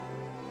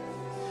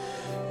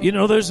You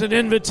know, there's an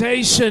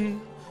invitation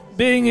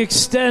being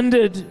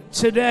extended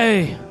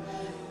today.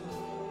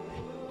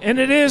 And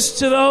it is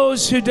to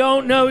those who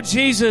don't know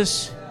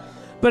Jesus,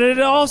 but it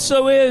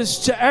also is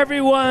to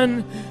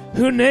everyone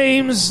who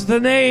names the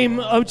name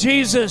of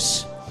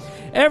Jesus.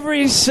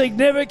 Every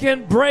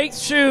significant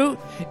breakthrough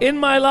in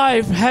my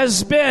life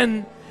has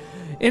been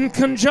in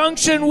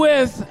conjunction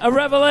with a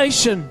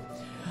revelation.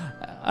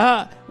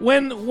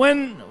 When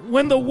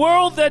the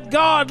world that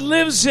God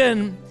lives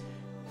in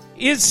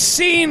is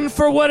seen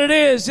for what it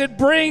is, it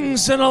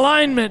brings an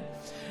alignment.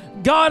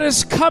 God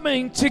is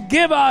coming to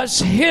give us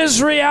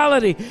His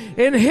reality.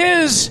 And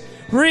His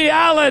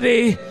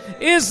reality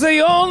is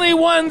the only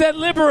one that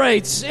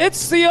liberates.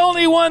 It's the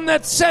only one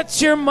that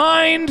sets your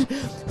mind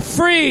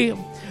free.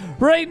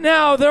 Right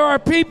now, there are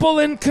people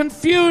in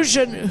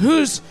confusion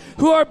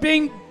who are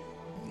being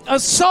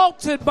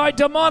assaulted by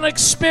demonic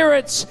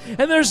spirits,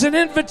 and there's an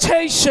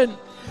invitation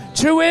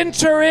to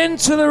enter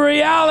into the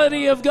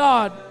reality of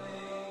God.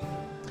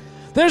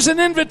 There's an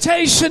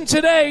invitation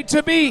today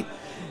to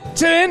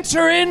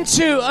enter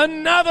into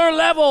another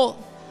level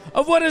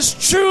of what is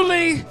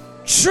truly,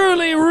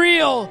 truly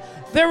real.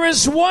 There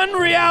is one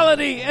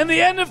reality, and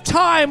the end of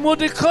time will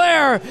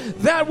declare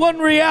that one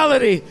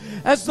reality.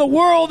 As the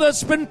world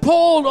that's been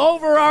pulled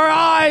over our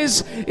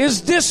eyes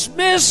is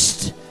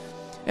dismissed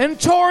and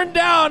torn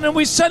down, and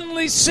we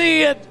suddenly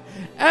see it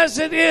as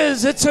it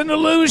is. It's an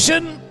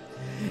illusion.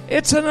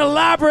 It's an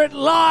elaborate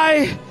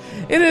lie.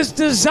 It is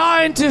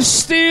designed to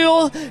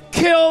steal,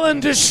 kill,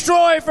 and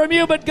destroy from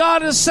you. But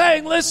God is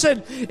saying,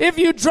 listen, if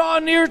you draw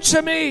near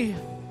to me,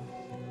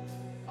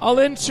 I'll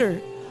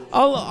enter.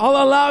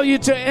 I'll allow you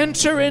to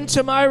enter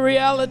into my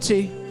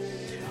reality.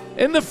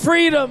 In the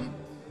freedom.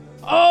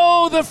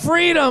 Oh, the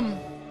freedom.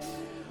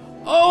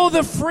 Oh,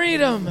 the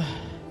freedom.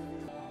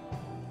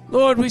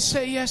 Lord, we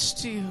say yes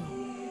to you.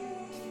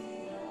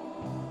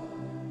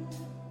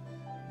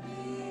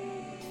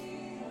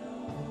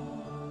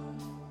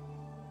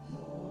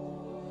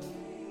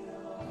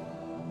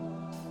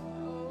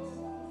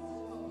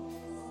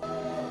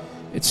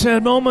 It's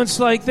at moments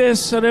like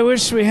this that I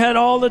wish we had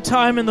all the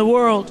time in the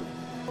world.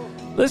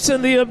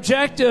 Listen, the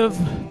objective,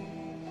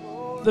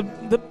 the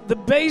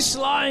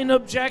baseline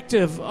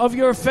objective of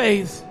your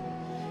faith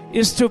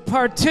is to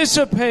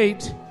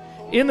participate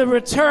in the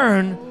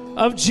return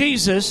of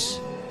Jesus.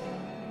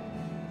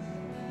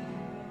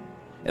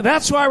 And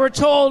that's why we're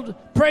told,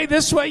 pray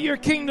this way, your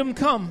kingdom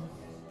come.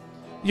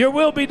 Your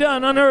will be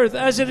done on earth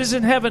as it is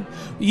in heaven.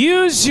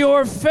 Use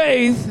your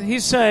faith,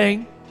 he's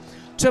saying,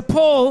 to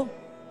pull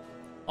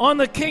on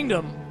the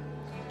kingdom,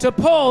 to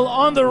pull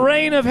on the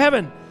reign of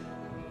heaven.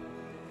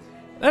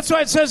 That's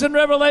why it says in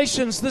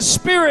Revelations, the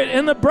Spirit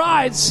and the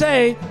bride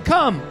say,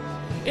 come.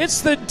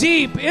 It's the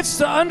deep, it's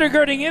the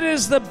undergirding, it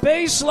is the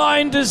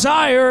baseline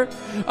desire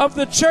of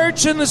the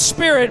church and the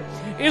Spirit,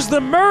 is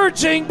the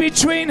merging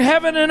between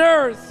heaven and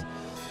earth.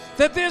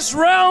 That this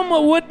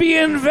realm would be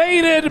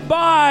invaded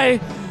by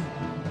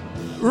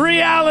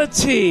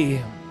reality.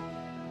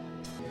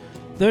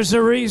 There's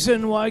a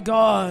reason why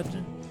God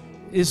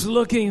is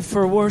looking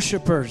for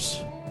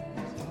worshipers.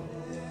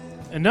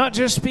 And not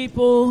just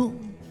people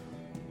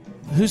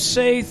who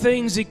say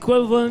things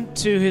equivalent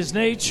to His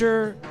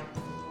nature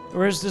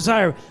or His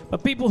desire,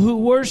 but people who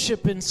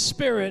worship in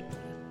spirit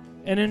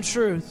and in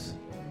truth.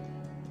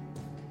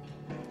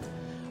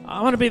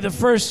 I want to be the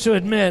first to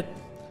admit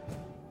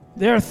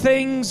there are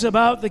things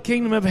about the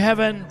kingdom of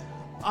heaven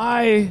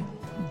I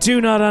do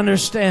not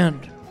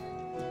understand.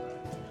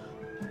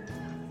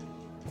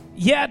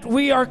 Yet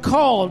we are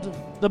called,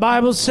 the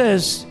Bible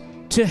says,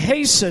 to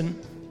hasten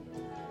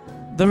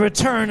the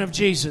return of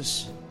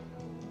Jesus.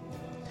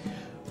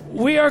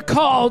 We are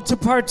called to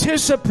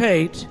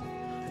participate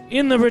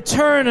in the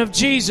return of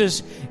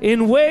Jesus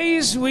in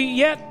ways we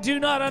yet do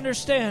not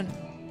understand.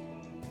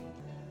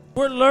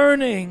 We're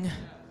learning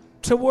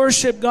to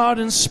worship God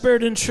in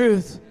spirit and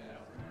truth.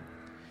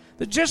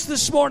 Just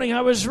this morning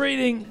I was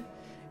reading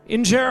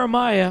in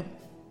Jeremiah,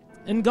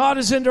 and God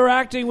is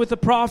interacting with the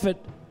prophet.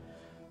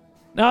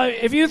 Now,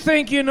 if you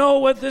think you know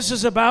what this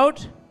is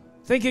about,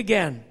 think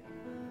again.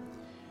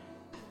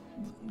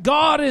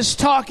 God is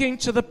talking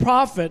to the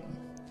prophet,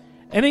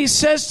 and He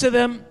says to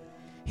them,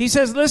 He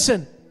says,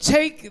 listen,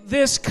 take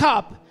this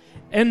cup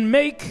and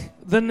make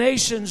the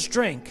nations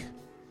drink.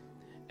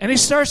 And He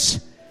starts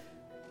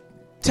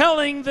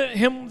telling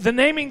the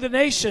naming the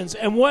nations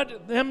and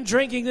what them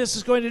drinking this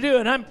is going to do.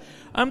 And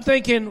I'm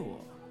thinking,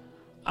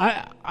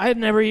 I had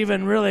never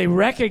even really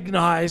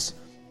recognized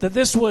that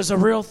this was a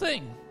real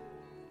thing.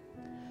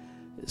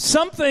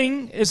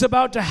 Something is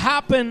about to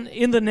happen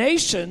in the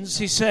nations,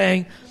 He's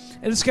saying,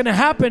 and it's going to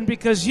happen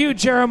because you,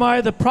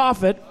 Jeremiah the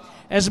prophet,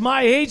 as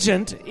my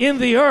agent in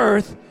the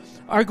earth,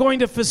 are going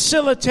to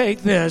facilitate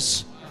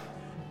this.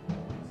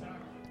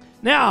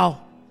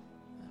 Now,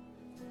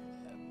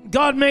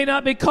 God may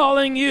not be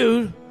calling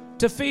you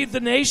to feed the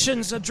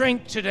nations a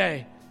drink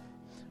today,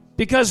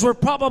 because we're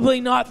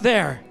probably not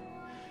there.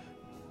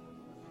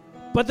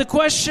 But the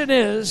question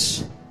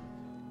is,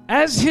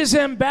 as His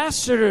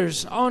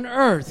ambassadors on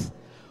earth,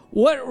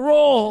 What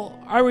role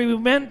are we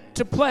meant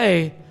to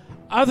play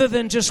other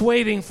than just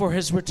waiting for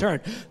his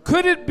return?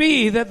 Could it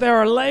be that there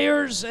are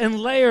layers and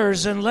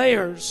layers and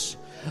layers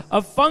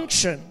of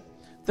function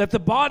that the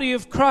body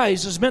of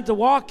Christ is meant to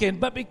walk in,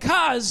 but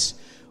because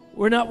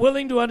we're not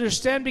willing to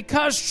understand,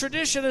 because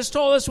tradition has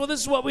told us, well,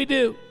 this is what we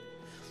do.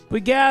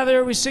 We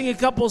gather, we sing a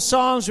couple of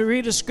songs, we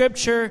read a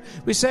scripture,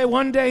 we say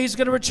one day he's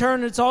going to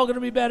return and it's all going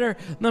to be better,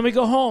 and then we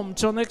go home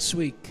until next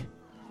week.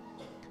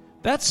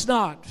 That's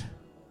not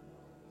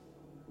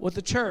what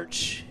the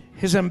church,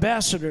 his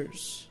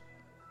ambassadors,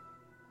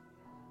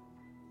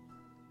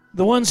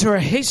 the ones who are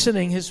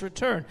hastening his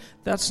return,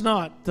 that's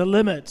not the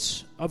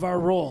limits of our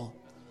role.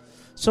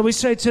 So we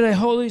say today,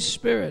 Holy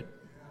Spirit,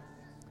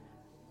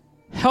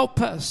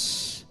 help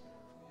us.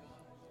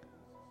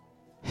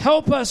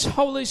 Help us,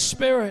 Holy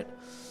Spirit.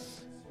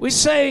 We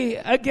say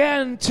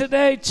again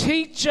today,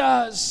 teach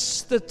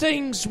us the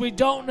things we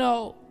don't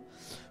know.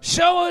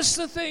 Show us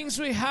the things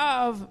we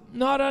have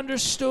not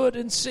understood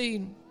and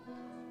seen.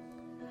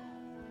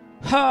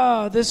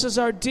 This is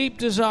our deep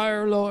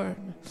desire, Lord,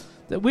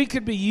 that we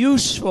could be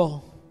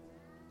useful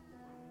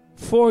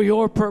for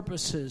your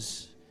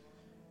purposes.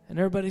 And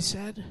everybody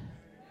said,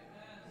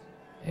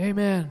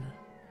 Amen.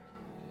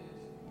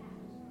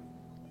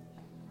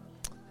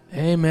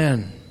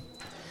 Amen.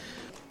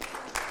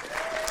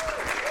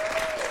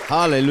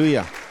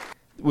 Hallelujah.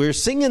 We're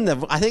singing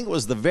I think it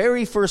was the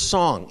very first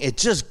song. It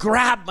just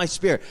grabbed my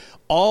spirit.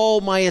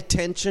 All my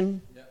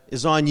attention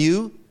is on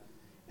you.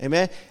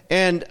 Amen.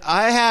 And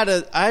I had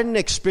an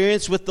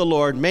experience with the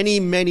Lord many,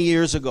 many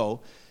years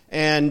ago,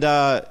 and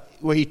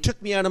where he took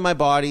me out of my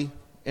body,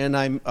 and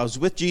I was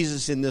with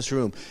Jesus in this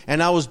room,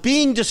 and I was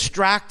being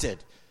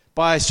distracted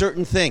by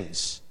certain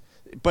things.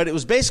 But it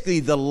was basically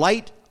the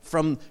light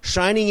from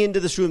shining into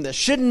this room that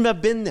shouldn't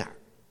have been there.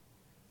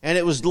 And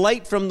it was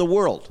light from the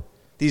world,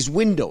 these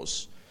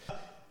windows.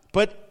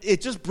 But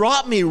it just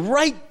brought me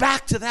right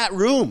back to that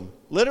room.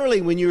 Literally,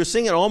 when you were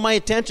singing, all my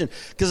attention.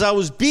 Because I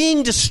was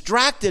being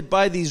distracted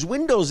by these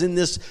windows in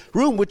this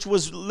room, which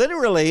was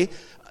literally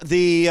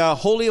the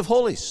Holy of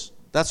Holies.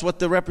 That's what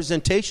the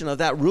representation of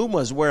that room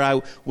was, where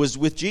I was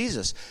with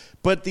Jesus.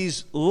 But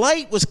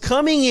light was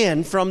coming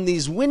in from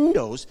these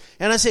windows.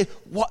 And I say,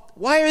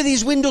 why are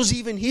these windows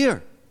even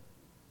here?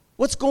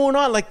 What's going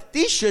on? Like,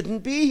 these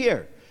shouldn't be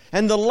here.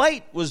 And the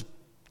light was,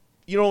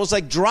 it was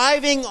like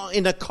driving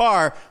in a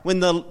car when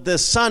the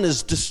sun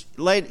is just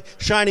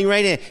shining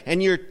right in,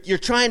 and you're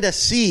trying to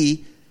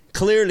see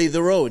clearly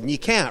the road, and you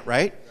can't,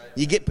 right?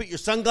 You put your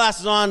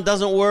sunglasses on,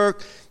 doesn't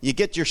work. You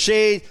get your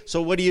shade,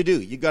 so what do?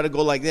 You got to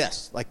go like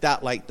this, like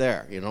that, like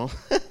there,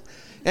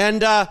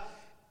 And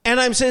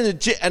I'm saying,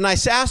 and I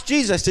asked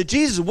Jesus, I said,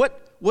 Jesus,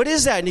 what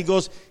is that?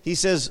 And he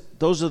says,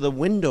 those are the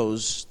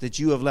windows that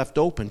you have left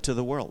open to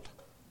the world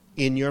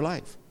in your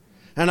life.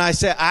 And I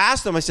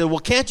asked him, I said, well,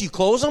 can't you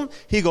close them?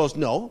 He goes,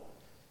 no.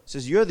 He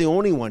says, you're the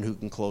only one who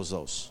can close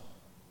those.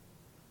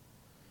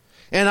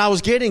 And I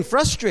was getting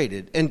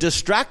frustrated and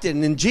distracted.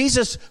 And then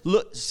Jesus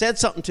said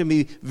something to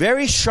me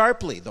very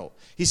sharply, though.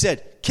 He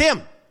said,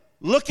 Kim,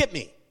 look at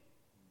me.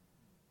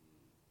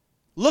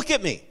 Look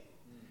at me.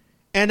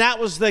 And that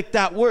was like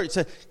that word. It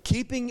said,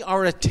 keeping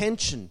our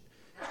attention.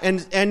 And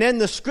then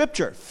the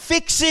scripture,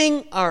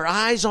 fixing our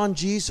eyes on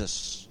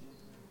Jesus.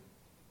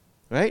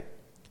 Right?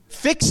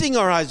 Fixing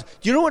our eyes.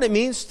 Do you know what it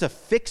means to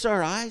fix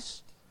our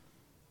eyes?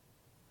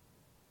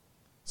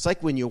 It's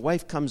like when your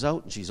wife comes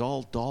out and she's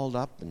all dolled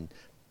up and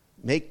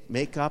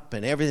makeup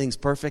and everything's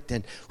perfect,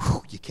 and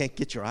you can't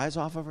get your eyes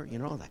off of her.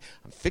 Like,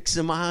 I'm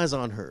fixing my eyes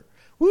on her.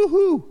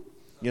 Woohoo!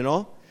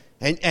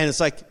 And it's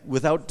like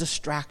without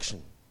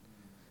distraction.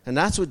 And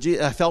that's what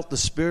I felt the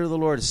Spirit of the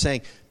Lord is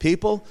saying.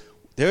 People,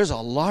 there's a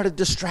lot of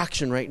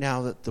distraction right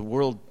now that the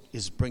world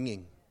is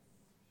bringing.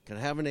 Can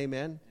I have an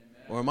amen?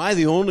 Or am I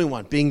the only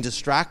one being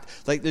distracted?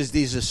 Like, there's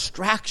these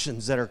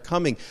distractions that are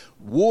coming.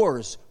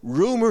 Wars,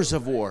 rumors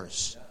of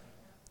wars,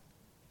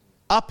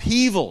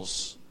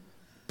 upheavals,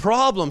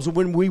 problems.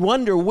 When we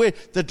wonder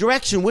the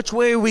direction, which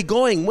way are we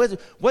going?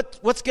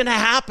 What's going to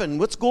happen?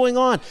 What's going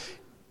on?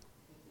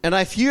 And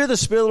I hear the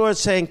Spirit of the Lord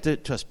saying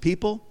to us,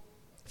 people,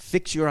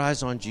 fix your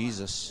eyes on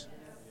Jesus.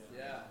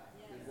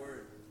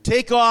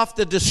 Take off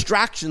the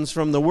distractions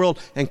from the world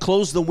and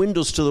close the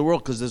windows to the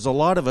world, because there's a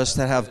lot of us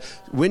that have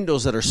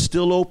windows that are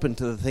still open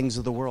to the things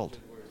of the world.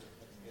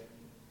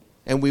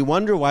 And we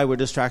wonder why we're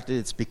distracted.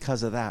 It's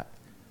because of that.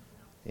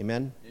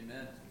 Amen?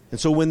 Amen. And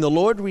so when the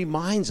Lord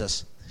reminds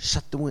us,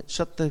 shut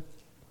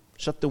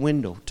the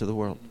window to the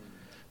world.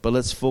 But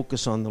let's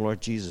focus on the Lord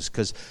Jesus,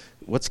 because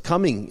what's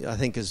coming, I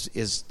think,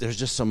 is there's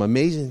just some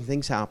amazing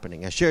things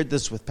happening. I shared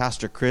this with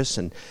Pastor Chris,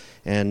 and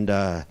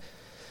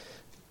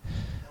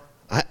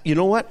you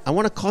know what? I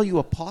want to call you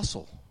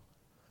apostle.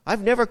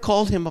 I've never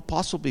called him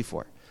apostle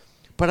before.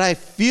 But I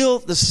feel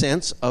the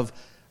sense of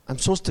I'm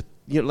supposed to,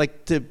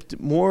 to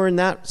more in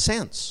that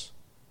sense.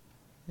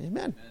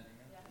 Amen.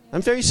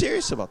 I'm very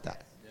serious about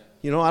that.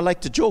 I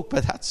like to joke,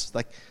 but that's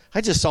like,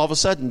 I just all of a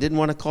sudden didn't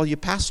want to call you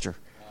pastor.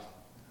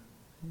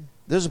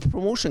 There's a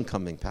promotion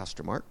coming,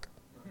 Pastor Mark,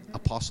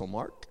 Apostle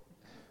Mark,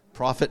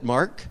 Prophet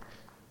Mark.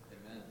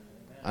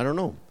 I don't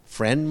know.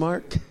 Friend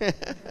Mark?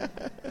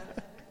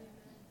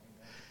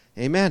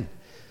 Amen.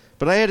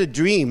 But I had a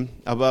dream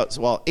about,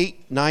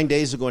 8-9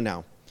 days ago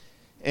now.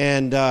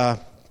 And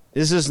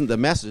this isn't the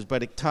message,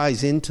 but it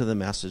ties into the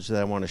message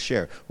that I want to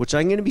share, which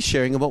I'm going to be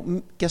sharing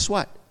about, guess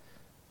what?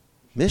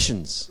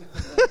 Missions.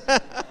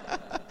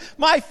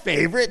 My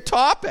favorite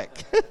topic.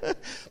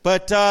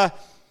 But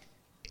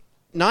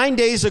 9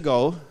 days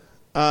ago,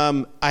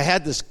 I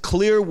had this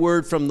clear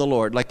word from the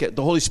Lord, like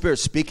the Holy Spirit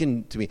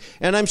speaking to me.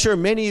 And I'm sure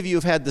many of you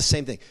have had the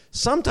same thing.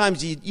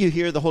 Sometimes you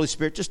hear the Holy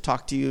Spirit just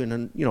talk to you,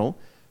 and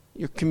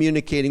you're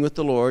communicating with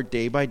the Lord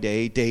day by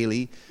day,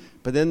 daily.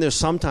 But then there's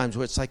sometimes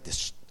where it's like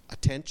this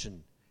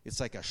attention. It's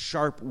like a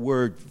sharp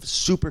word,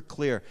 super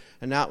clear.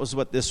 And that was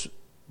what this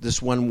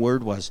one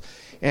word was.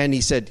 And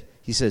he said,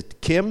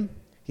 Kim,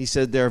 he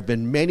said, there have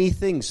been many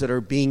things that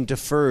are being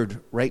deferred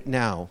right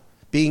now,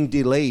 being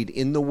delayed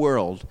in the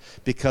world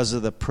because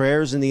of the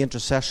prayers and the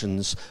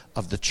intercessions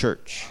of the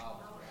church.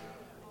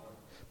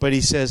 But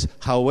he says,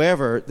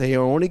 however, they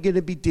are only going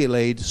to be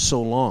delayed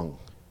so long.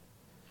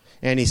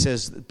 And he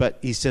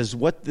says,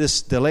 what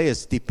this delay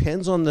is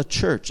depends on the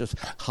church.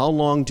 How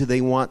long do they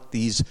want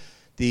these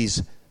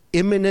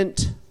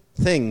imminent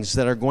things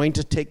that are going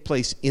to take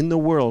place in the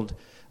world?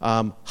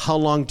 How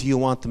long do you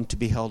want them to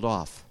be held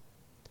off?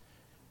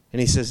 And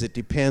he says it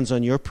depends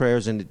on your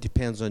prayers and it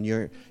depends on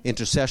your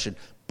intercession.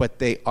 But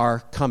they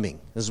are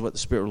coming. This is what the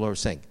Spirit of the Lord is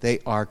saying. They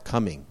are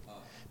coming.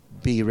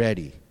 Be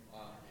ready.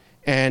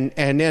 And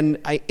then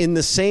in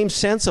the same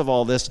sense of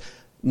all this,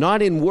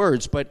 not in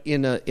words, but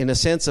in a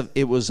sense of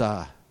it was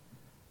a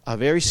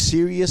very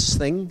serious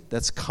thing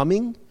that's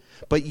coming,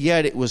 but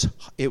yet it was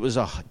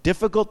a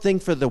difficult thing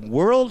for the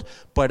world,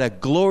 but a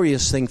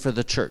glorious thing for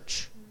the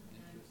church.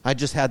 I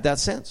just had that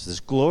sense, this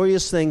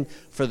glorious thing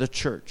for the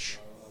church.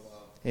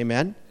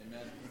 Amen?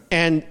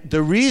 And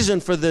the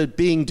reason for the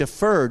being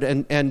deferred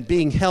and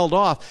being held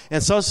off,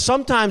 and so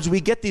sometimes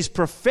we get these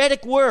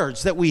prophetic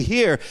words that we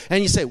hear,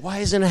 and you say, why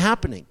isn't it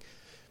happening?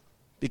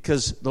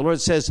 Because the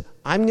Lord says,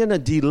 I'm going to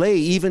delay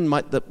even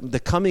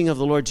the coming of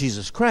the Lord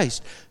Jesus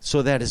Christ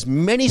so that as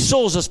many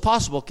souls as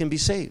possible can be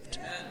saved.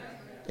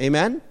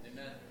 Amen?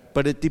 Amen?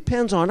 But it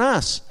depends on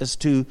us as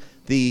to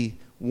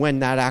when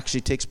that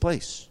actually takes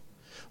place.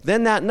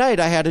 Then that night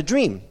I had a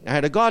dream. I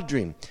had a God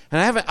dream.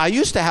 And I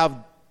used to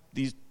have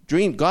these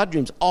God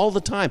dreams all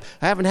the time.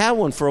 I haven't had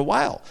one for a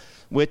while.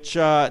 Which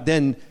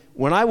then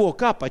when I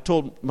woke up, I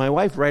told my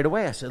wife right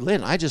away. I said,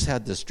 Lynn, I just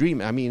had this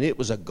dream. I mean, it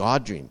was a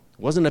God dream. It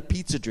wasn't a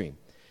pizza dream.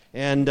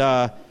 And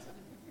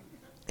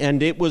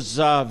it was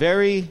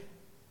very,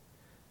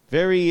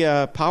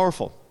 very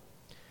powerful.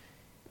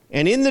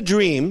 And in the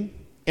dream,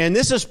 and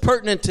this is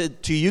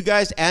pertinent to you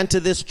guys and to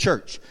this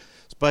church,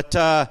 but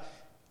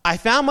I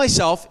found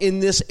myself in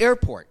this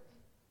airport,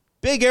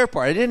 big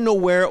airport. I didn't know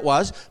where it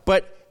was,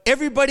 but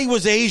everybody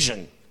was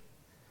Asian.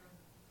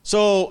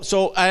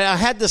 So I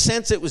had the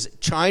sense it was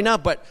China,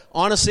 but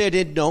honestly I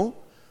didn't know.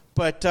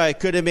 But it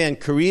could have been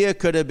Korea,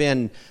 could have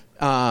been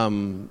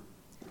Taiwan,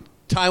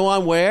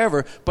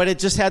 wherever, but it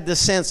just had the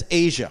sense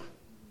Asia,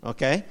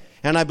 okay?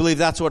 And I believe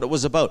that's what it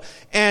was about.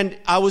 And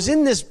I was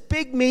in this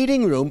big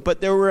meeting room,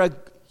 but there were a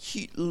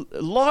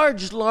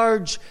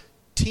large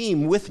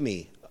team with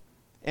me,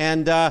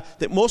 and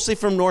that mostly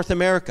from North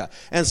America.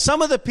 And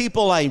some of the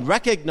people I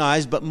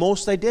recognized, but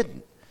most I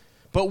didn't.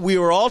 But we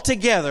were all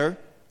together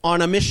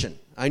on a mission.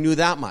 I knew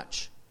that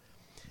much.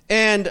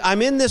 And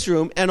I'm in this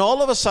room, and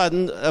all of a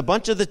sudden, a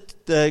bunch of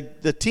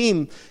the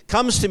team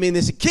comes to me, and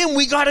they say, Kim,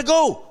 we got to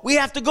go. We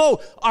have to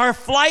go. Our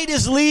flight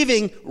is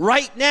leaving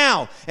right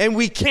now, and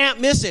we can't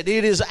miss it.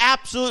 It is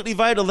absolutely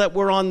vital that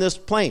we're on this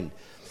plane.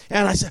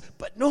 And I said,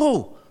 but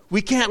no,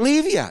 we can't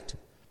leave yet.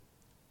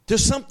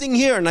 There's something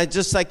here. And I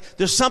just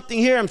there's something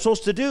here I'm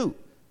supposed to do.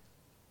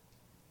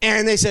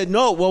 And they said,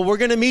 no, well, we're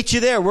going to meet you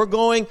there. We're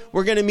going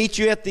to meet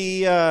you at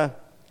the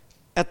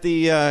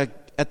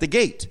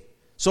gate.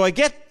 So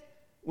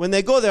when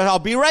they go there, I'll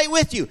be right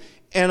with you.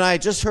 And I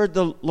just heard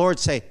the Lord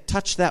say,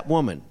 touch that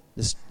woman,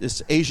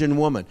 this Asian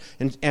woman.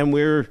 And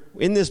we're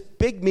in this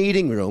big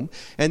meeting room.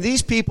 And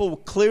these people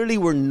clearly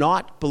were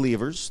not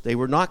believers. They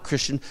were not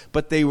Christian,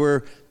 but they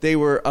were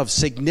of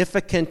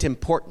significant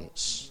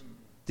importance,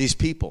 these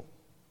people.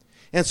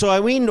 And so I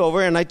leaned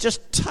over and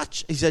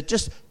he said,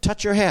 just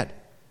touch your head.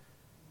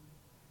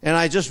 And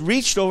I just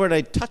reached over and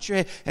I touched her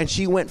head, and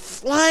she went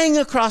flying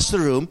across the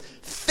room,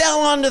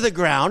 fell onto the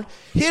ground,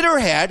 hit her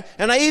head,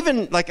 and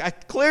I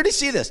clearly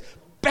see this.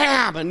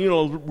 Bam! And,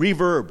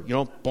 reverb,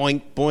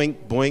 boink,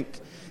 boink, boink.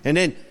 And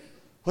then,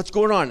 what's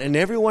going on? And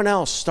everyone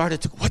else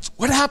started to,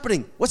 what's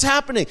happening? What's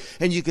happening?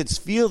 And you could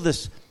feel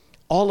this,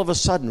 all of a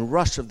sudden,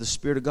 rush of the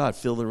Spirit of God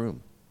fill the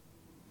room.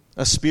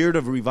 A spirit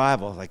of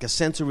revival, like a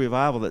sense of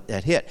revival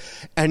that hit.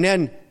 And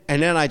then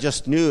I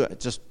just knew, it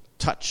just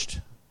touched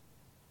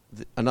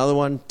another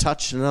one,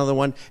 touched another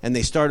one, and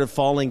they started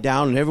falling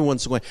down, and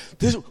everyone's going,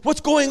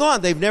 what's going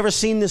on? They've never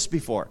seen this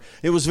before.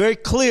 It was very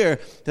clear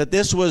that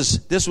this was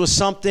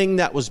something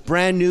that was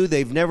brand new.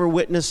 They've never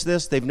witnessed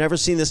this. They've never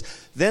seen this.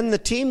 Then the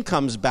team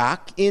comes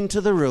back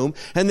into the room,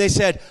 and they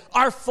said,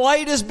 our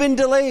flight has been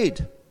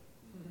delayed.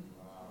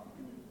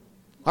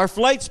 Our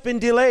flight's been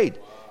delayed.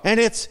 And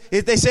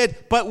they said,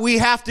 but we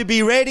have to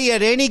be ready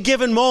at any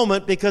given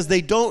moment because they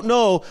don't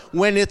know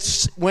when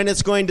it's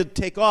going to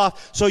take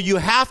off. So you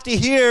have to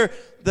hear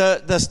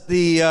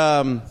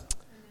the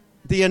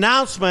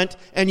announcement,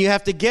 and you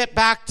have to get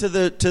back to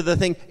the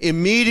thing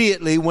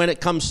immediately when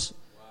it comes,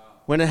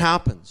 when it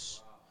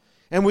happens.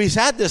 And we've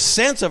had this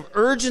sense of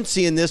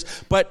urgency in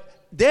this,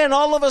 but then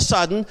all of a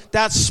sudden,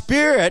 that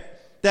spirit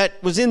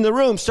that was in the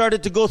room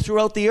started to go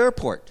throughout the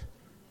airport.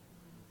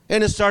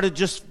 And it started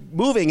just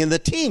moving, and the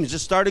teams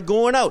just started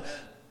going out,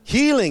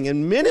 healing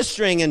and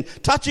ministering and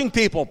touching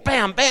people.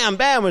 Bam, bam,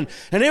 bam. And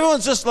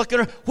everyone's just looking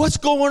at her, what's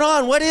going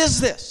on? What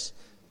is this?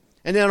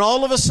 And then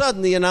all of a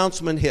sudden, the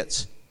announcement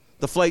hits.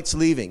 The flight's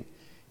leaving.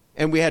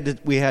 And we had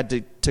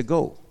to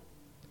go.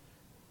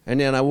 And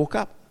then I woke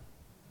up.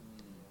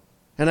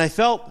 And I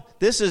felt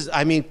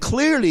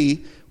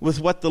clearly with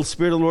what the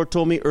Spirit of the Lord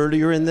told me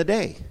earlier in the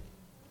day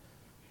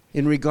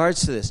in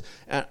regards to this.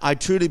 And I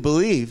truly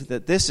believe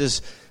that this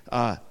is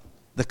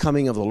the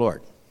coming of the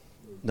Lord,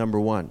 number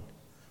one.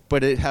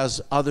 But it has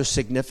other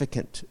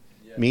significant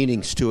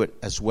meanings to it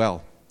as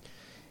well.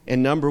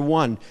 And number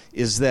one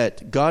is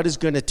that God is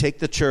going to take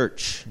the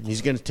church, and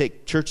He's going to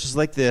take churches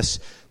like this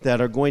that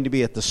are going to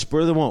be at the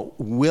spur of the moment,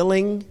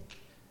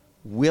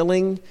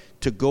 willing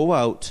to go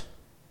out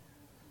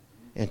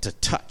and to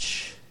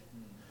touch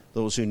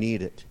those who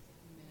need it.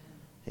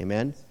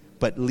 Amen?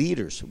 But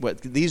leaders,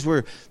 these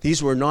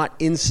were not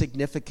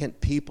insignificant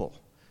people.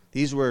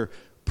 These were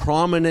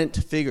prominent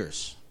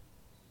figures.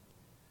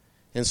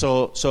 And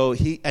so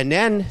he, and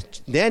then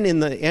in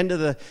the end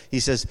of he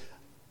says,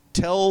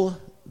 tell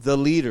the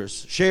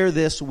leaders, share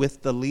this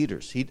with the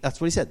leaders.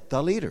 That's what he said,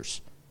 the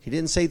leaders. He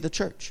didn't say the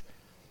church.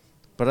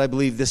 But I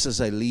believe this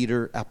is a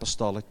leader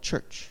apostolic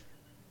church.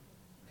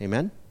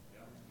 Amen?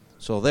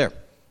 So there.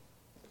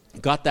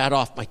 Got that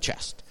off my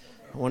chest.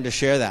 I wanted to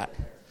share that.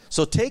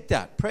 So take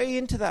that. Pray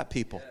into that,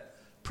 people.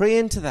 Pray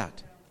into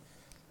that.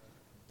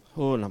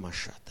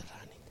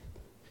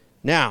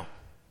 Now,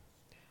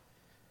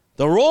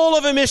 the role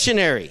of a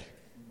missionary.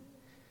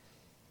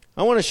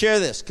 I want to share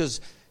this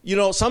because,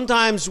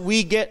 sometimes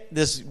we get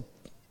this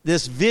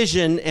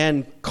vision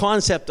and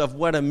concept of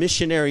what a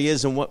missionary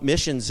is and what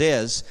missions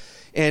is.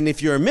 And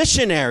if you're a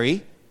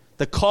missionary,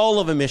 the call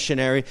of a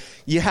missionary,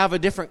 you have a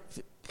different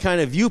kind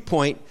of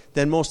viewpoint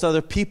than most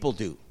other people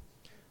do.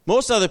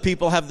 Most other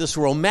people have this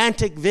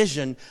romantic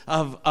vision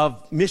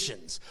of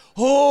missions.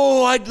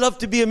 Oh, I'd love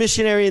to be a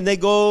missionary. And they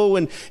go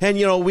and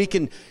we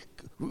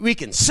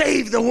can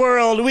save the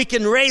world. We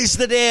can raise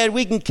the dead.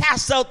 We can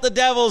cast out the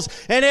devils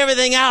and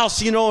everything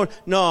else.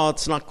 No,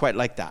 it's not quite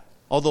like that.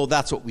 Although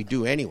that's what we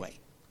do anyway.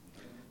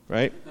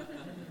 Right?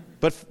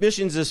 But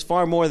missions is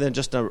far more than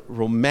just a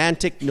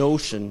romantic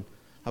notion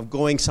of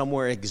going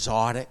somewhere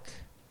exotic,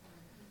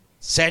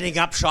 setting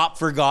up shop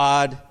for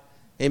God,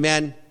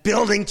 amen,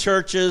 building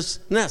churches.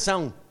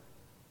 Doesn't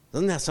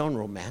that sound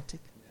romantic?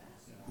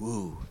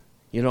 Woo.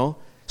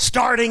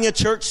 Starting a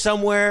church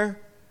somewhere,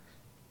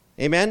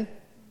 amen,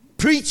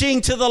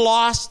 preaching to the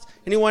lost.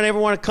 Anyone ever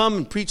want to come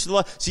and preach to the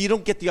lost? So you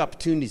don't get the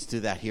opportunities to do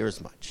that here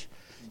as much.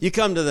 You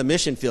come to the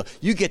mission field,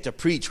 you get to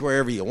preach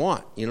wherever you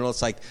want.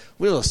 It's like,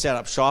 we'll set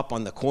up shop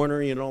on the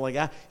corner, like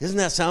that. Doesn't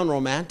that sound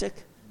romantic?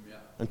 Yeah.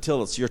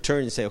 Until it's your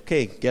turn, you say,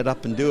 okay, get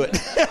up and do it.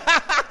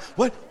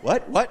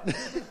 What?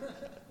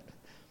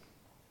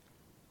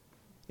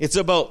 It's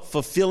about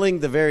fulfilling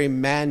the very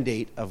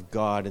mandate of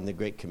God in the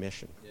Great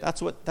Commission. Yeah.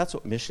 That's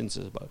what missions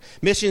is about.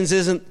 Missions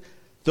isn't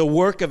the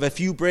work of a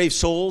few brave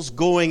souls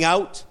going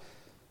out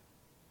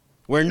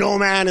where no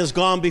man has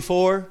gone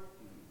before.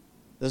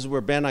 This is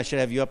where, Ben, I should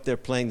have you up there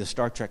playing the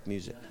Star Trek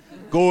music.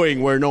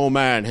 Going where no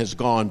man has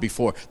gone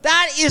before.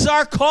 That is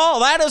our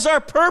call. That is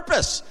our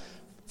purpose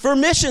for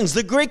missions,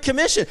 the Great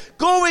Commission.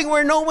 Going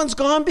where no one's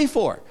gone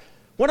before.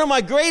 One of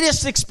my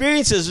greatest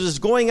experiences was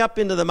going up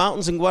into the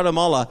mountains in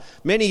Guatemala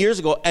many years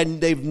ago,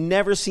 and they've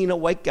never seen a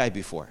white guy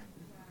before.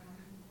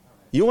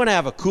 You want to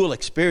have a cool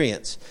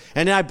experience.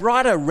 And I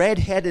brought a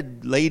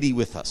red-headed lady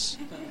with us.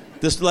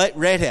 This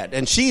redhead,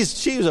 and she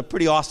was a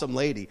pretty awesome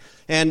lady,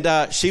 and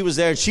she was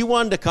there, and she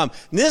wanted to come.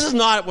 And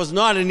was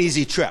not an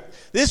easy trip.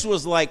 This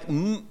was like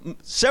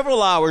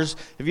several hours.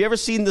 Have you ever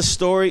seen the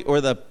story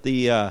or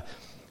the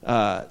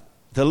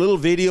little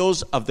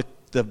videos of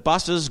the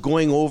buses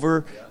going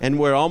over, and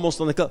we're almost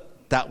on the cliff?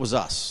 That was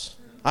us.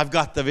 I've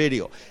got the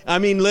video. I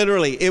mean,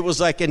 literally, it was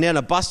like, and then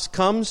a bus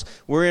comes.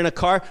 We're in a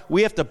car.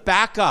 We have to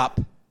back up.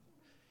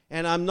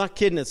 And I'm not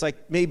kidding, it's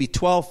like maybe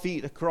 12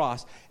 feet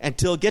across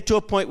until get to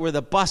a point where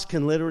the bus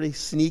can literally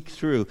sneak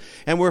through.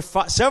 And we're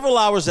several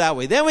hours that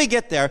way. Then we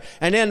get there,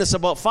 and then it's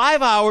about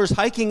 5 hours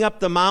hiking up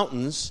the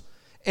mountains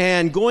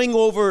and going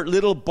over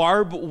little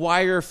barbed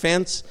wire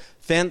fence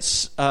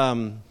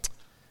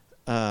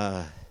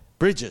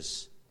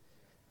bridges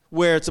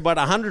where it's about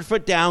 100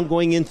 foot down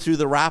going in through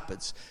the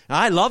rapids. Now,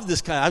 I love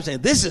this I'm saying,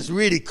 this is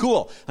really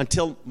cool,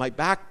 until my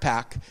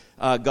backpack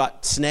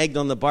got snagged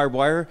on the barbed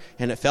wire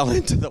and it fell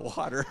into the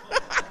water.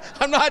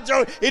 I'm not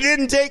joking. He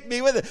didn't take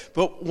me with it.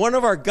 But one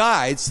of our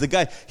guides, the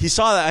guy, he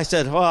saw that. I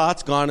said, oh,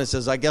 that's gone. He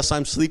says, I guess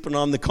I'm sleeping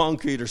on the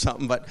concrete or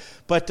something. But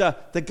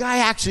the guy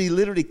actually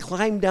literally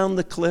climbed down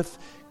the cliff,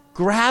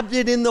 grabbed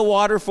it in the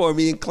water for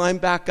me, and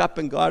climbed back up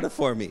and got it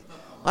for me.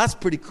 That's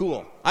pretty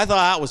cool. I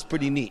thought that was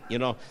pretty neat,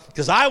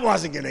 because I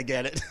wasn't going to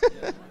get it.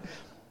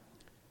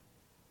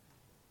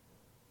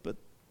 But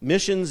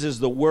missions is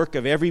the work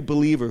of every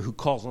believer who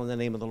calls on the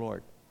name of the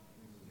Lord.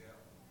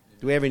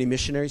 Do we have any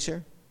missionaries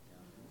here?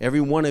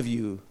 Every one of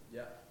you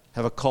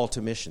have a call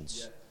to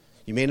missions.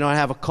 You may not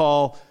have a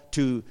call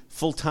to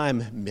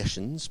full-time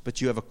missions,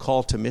 but you have a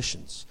call to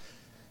missions.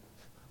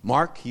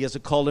 Mark, he has a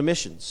call to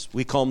missions.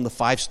 We call him the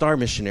 5-star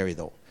missionary,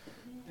 though.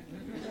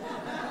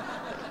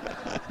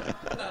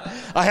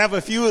 I have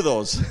a few of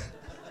those,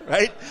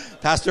 right?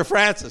 Pastor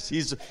Francis,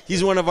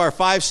 he's one of our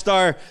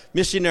 5-star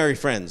missionary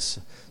friends.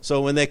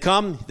 So when they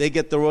come, they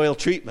get the royal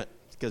treatment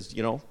because,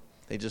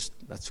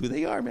 that's who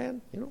they are,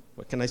 man.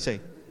 What can I say?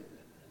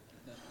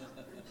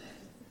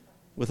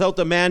 Without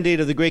the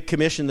mandate of the Great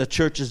Commission, the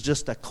church is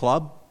just a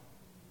club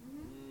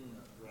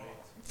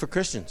for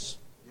Christians.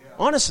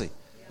 Honestly.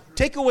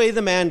 Take away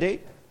the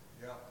mandate,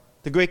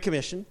 the Great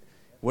Commission.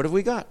 What have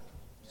we got?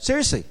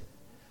 Seriously.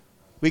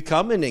 We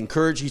come and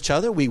encourage each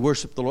other. We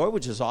worship the Lord,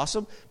 which is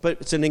awesome.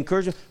 But it's an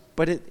encouragement.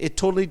 But it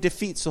totally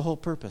defeats the whole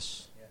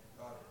purpose.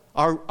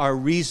 Our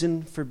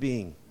reason for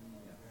being.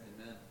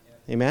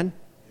 Amen?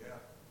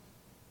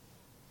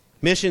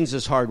 Missions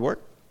is hard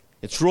work.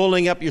 It's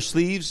rolling up your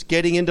sleeves,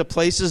 getting into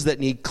places that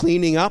need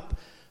cleaning up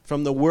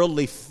from the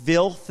worldly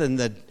filth and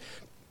the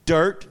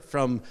dirt,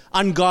 from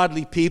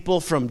ungodly people,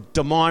 from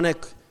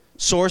demonic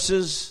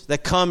sources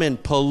that come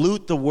and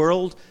pollute the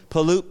world,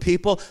 pollute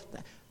people.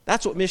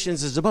 That's what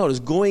missions is about,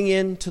 is going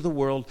into the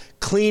world,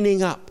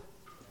 cleaning up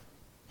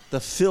the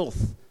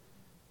filth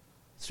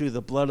through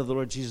the blood of the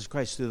Lord Jesus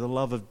Christ, through the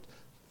love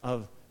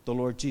of the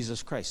Lord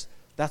Jesus Christ.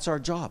 That's our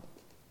job.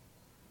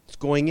 It's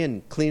going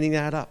in, cleaning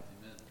that up.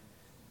 Amen.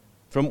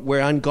 From where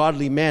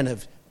ungodly men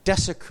have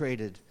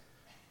desecrated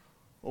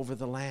over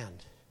the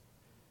land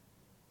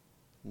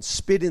and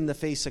spit in the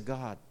face of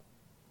God.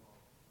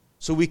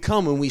 So we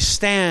come and we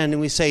stand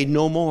and we say,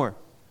 no more.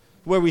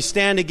 Where we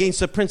stand against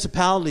the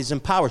principalities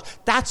and powers.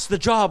 That's the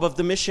job of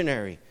the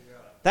missionary.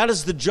 That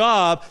is the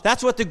job.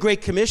 That's what the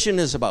Great Commission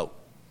is about.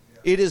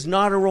 It is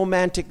not a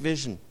romantic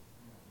vision.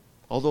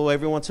 Although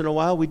every once in a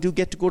while we do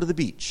get to go to the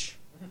beach.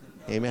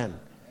 Amen.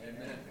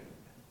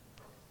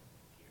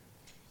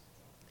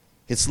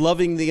 It's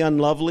loving the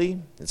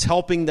unlovely. It's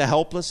helping the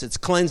helpless. It's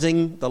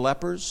cleansing the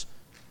lepers.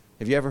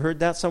 Have you ever heard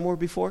that somewhere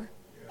before?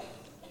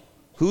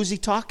 Who's he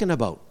talking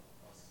about?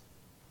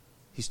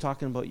 He's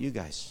talking about you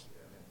guys.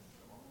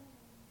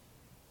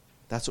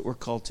 That's what we're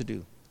called to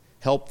do.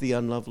 Help the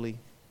unlovely.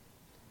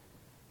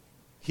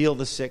 Heal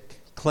the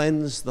sick.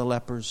 Cleanse the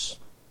lepers.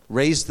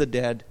 Raise the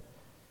dead.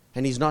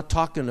 And he's not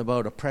talking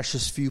about a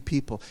precious few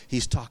people.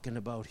 He's talking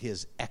about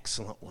his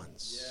excellent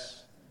ones.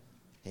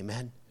 Yeah.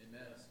 Amen?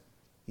 Amen.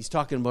 He's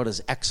talking about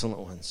his excellent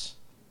ones.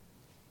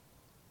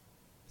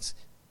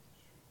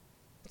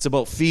 It's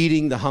about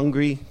feeding the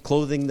hungry,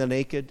 clothing the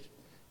naked,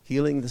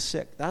 healing the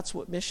sick. That's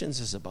what missions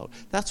is about.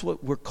 That's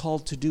what we're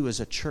called to do as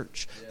a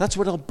church. Yeah. That's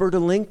what Alberta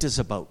Linked is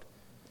about.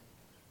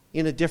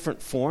 In a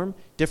different form,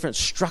 different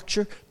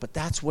structure, but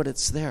that's what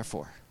it's there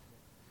for.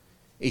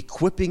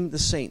 Equipping the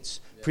saints,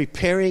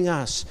 preparing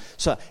us.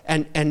 So,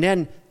 and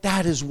then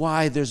that is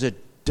why there's a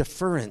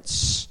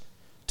deference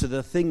to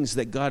the things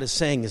that God is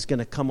saying is going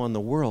to come on the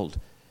world.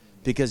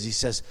 Because he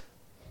says,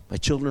 my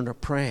children are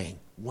praying.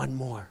 One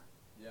more.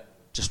 Yeah.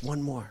 Just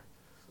one more.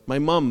 My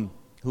mom,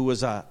 who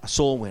was a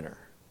soul winner,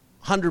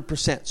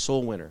 100%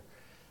 soul winner.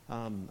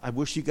 I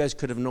wish you guys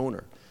could have known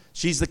her.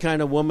 She's the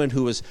kind of woman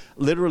who was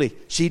literally,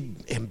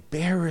 she'd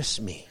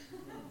embarrass me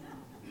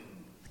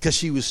because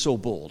she was so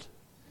bold.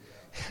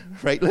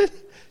 Right, Lynn?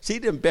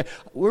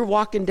 We're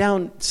walking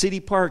down City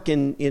Park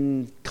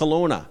in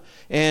Kelowna,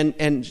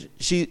 and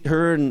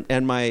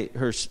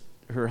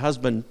her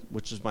husband,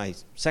 which is my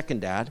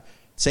second dad,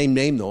 same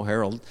name though,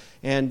 Harold,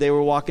 and they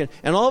were walking,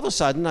 and all of a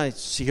sudden I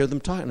hear them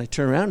talking, and I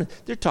turn around and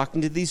they're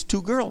talking to these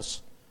two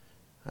girls.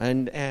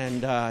 And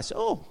I said,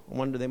 oh, I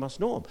wonder they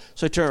must know him.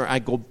 So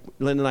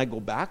Lynn and I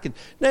go back, and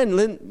then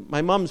Lynn,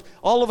 my mom's,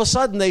 all of a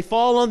sudden they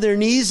fall on their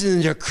knees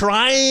and they're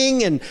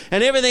crying and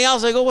everything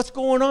else. I go, what's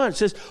going on? She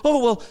says,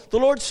 oh, well, the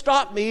Lord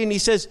stopped me, and he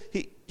says,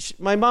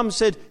 my mom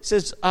says,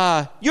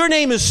 your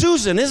name is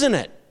Susan, isn't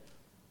it?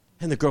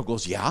 And the girl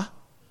goes, yeah.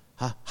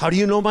 How do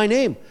you know my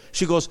name?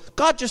 She goes,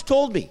 God just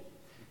told me.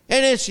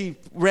 And then she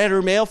read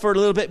her mail for a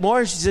little bit more,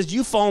 and she says,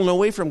 you've fallen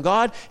away from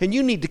God, and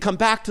you need to come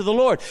back to the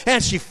Lord.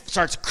 And she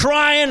starts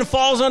crying and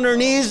falls on her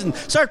knees and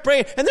starts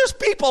praying. And there's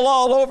people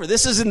all over.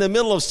 This is in the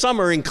middle of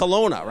summer in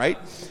Kelowna, right?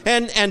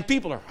 And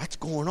people are, what's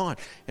going on?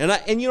 And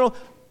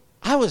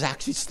I was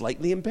actually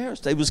slightly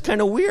embarrassed. It was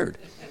kind of weird.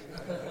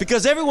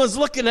 Because everyone's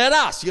looking at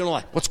us,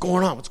 like, what's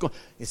going on?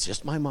 It's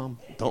just my mom.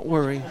 Don't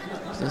worry.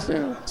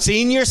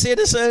 Senior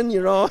citizen,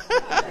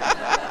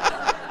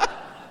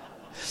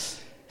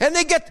 And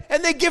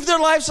they give their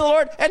lives to the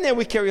Lord, and then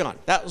we carry on.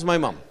 That was my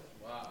mom.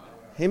 Wow.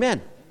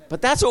 Amen.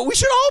 But that's what we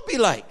should all be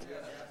like.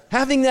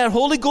 Having that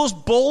Holy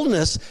Ghost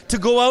boldness to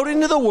go out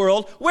into the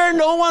world where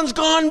no one's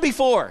gone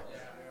before.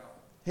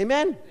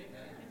 Amen.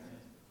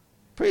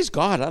 Praise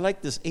God. I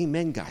like this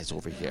amen guys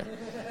over here.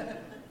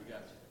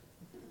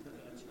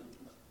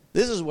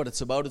 This is what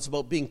it's about. It's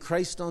about being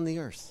Christ on the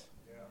earth.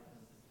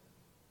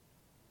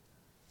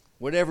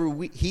 Whatever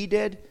he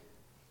did,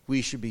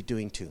 we should be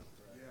doing too.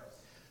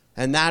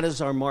 And that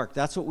is our mark.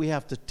 That's what we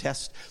have to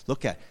test.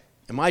 Look at.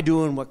 Am I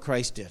doing what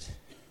Christ did?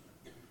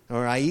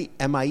 Or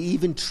am I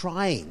even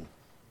trying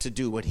to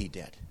do what he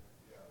did?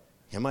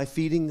 Am I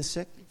feeding the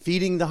sick?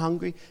 Feeding the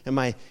hungry? Am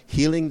I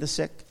healing the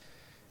sick?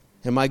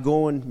 Am I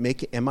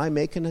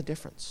making a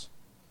difference?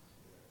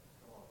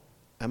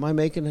 Am I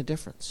making a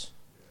difference?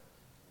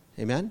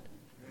 Amen?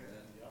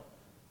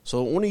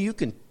 So only you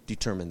can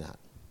determine that.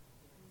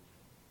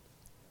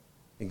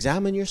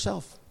 Examine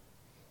yourself.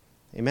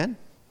 Amen?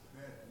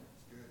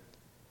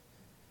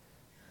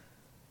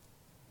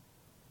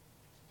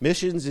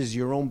 Missions is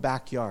your own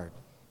backyard.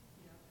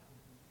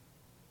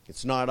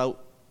 It's not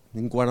out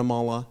in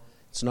Guatemala.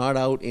 It's not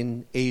out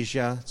in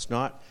Asia. It's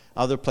not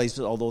other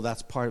places, although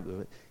that's part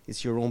of it.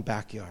 It's your own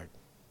backyard.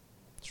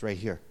 It's right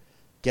here.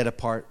 Get a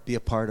part, be a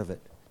part of it.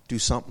 Do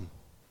something.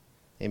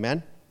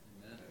 Amen?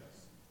 Amen.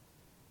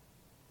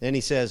 Then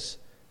he says,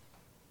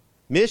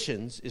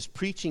 missions is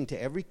preaching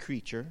to every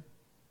creature,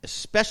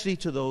 especially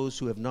to those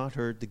who have not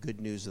heard the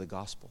good news of the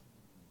gospel.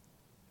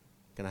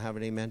 Can I have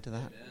an amen to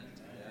that?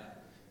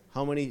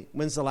 Amen.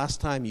 When's the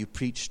last time you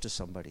preached to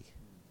somebody?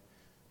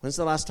 When's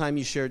the last time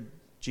you shared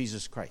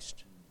Jesus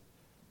Christ?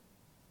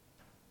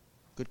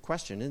 Good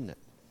question, isn't it?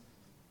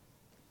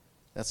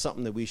 That's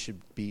something that we should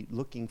be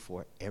looking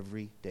for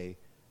every day.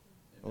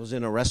 I was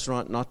in a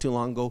restaurant not too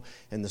long ago,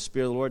 and the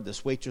Spirit of the Lord,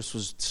 this waitress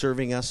was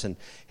serving us, and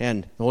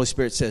the Holy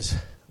Spirit says,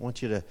 I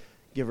want you to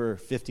give her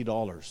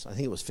 $50. I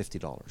think it was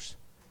 $50.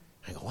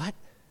 I go, what?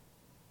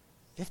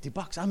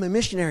 $50? I'm a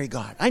missionary,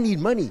 God. I need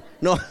money.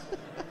 No,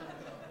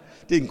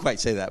 didn't quite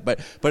say that,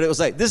 but it was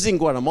like, this is in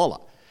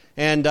Guatemala.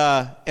 And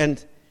I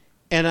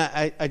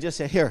just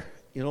said, here,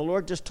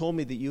 Lord just told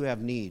me that you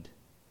have need.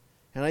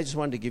 And I just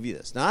wanted to give you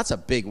this. Now, that's a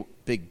big,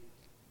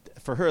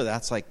 for her,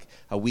 that's like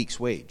a week's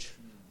wage,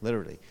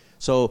 literally.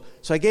 So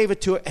I gave it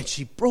to her, and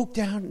she broke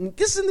down. And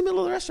this is in the middle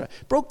of the restaurant.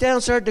 Broke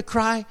down, started to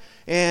cry,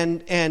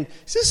 and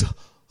says,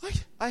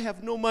 I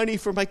have no money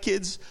for my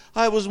kids.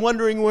 I was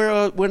wondering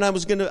when I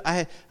was going to,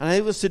 and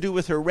it was to do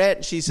with her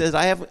rent. She says,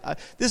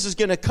 this is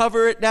going to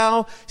cover it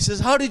now. She says,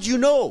 how did you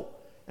know?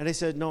 And I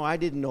said, no, I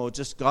didn't know.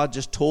 Just God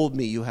just told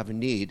me you have a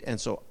need.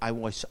 And so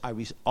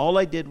all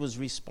I did was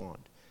respond.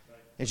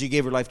 And she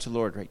gave her life to the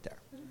Lord right there.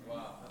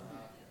 Wow.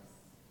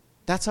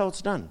 That's how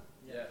it's done.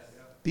 Yes.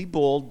 Be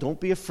bold. Don't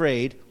be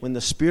afraid when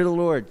the Spirit of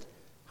the Lord.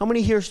 How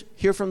many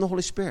hear from the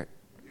Holy Spirit?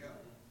 Yeah.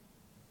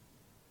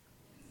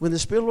 When the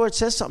Spirit of the Lord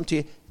says something to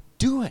you,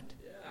 do it.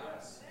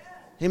 Yes.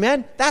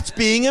 Amen? That's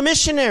being a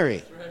missionary.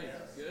 That's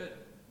right. Good.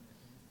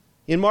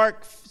 In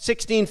Mark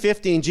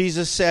 16:15,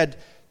 Jesus said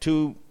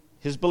to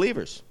his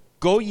believers,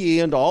 go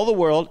ye into all the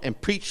world and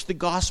preach the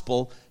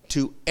gospel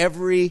to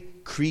every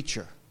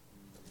creature.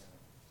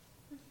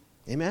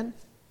 Amen?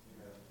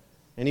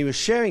 And he was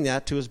sharing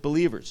that to his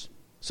believers.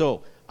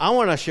 So I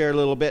want to share a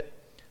little bit.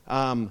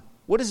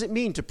 What does it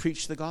mean to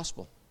preach the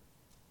gospel?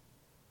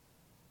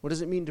 What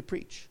does it mean to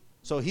preach?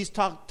 So he's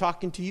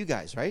talking to you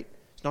guys, right?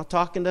 He's not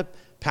talking to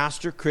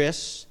Pastor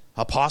Chris,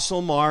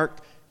 Apostle Mark.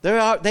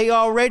 They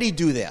already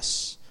do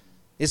this.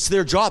 It's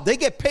their job. They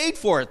get paid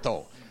for it,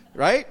 though,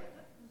 right?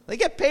 They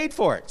get paid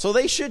for it, so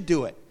they should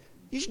do it.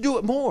 You should do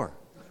it more.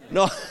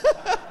 No.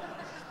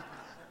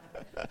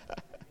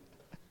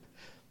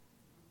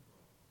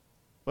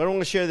 But I want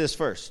to share this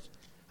first.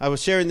 I was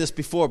sharing this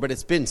before, but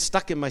it's been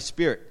stuck in my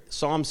spirit.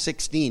 Psalm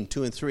 16,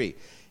 2 and 3.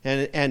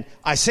 And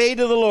I say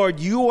to the Lord,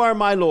 you are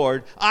my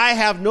Lord. I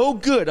have no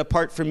good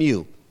apart from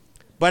you.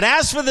 But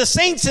as for the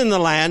saints in the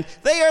land,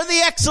 they are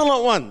the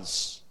excellent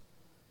ones,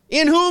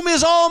 in whom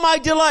is all my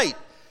delight.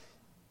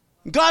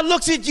 God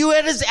looks at you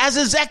as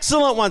his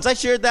excellent ones. I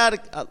shared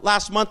that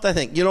last month, I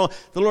think. The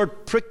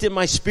Lord pricked in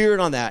my spirit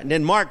on that. And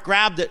then Mark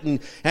grabbed it.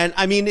 And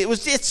I mean,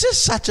 it's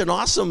just such an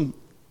awesome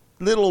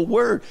little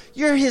word.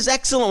 You're his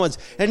excellent ones.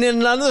 And then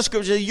another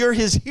scripture, you're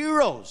his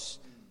heroes.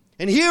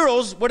 And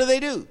heroes, what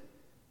do?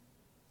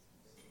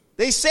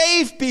 They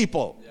save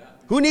people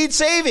who need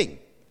saving.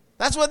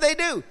 That's what they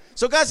do.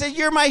 So God says,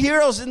 you're my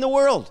heroes in the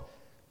world.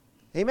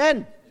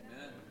 Amen.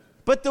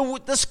 But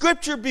the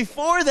scripture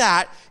before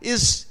that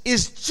is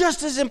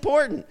just as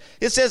important.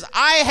 It says,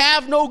 I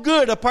have no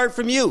good apart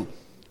from you.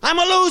 I'm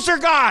a loser,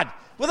 God.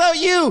 Without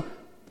you,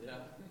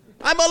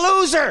 I'm a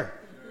loser.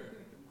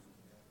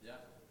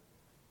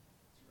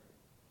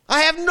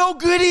 I have no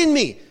good in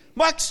me.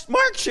 Mark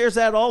shares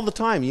that all the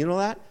time. You know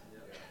that?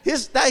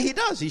 He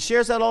does. He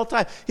shares that all the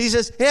time. He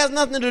says, it has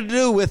nothing to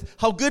do with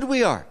how good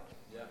we are.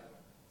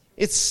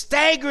 It's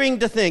staggering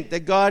to think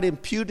that God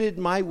imputed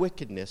my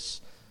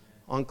wickedness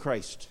on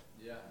Christ.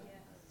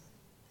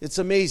 It's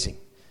amazing.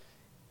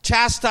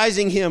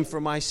 Chastising him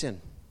for my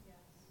sin.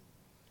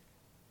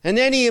 And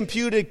then he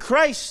imputed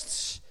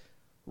Christ's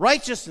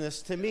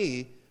righteousness to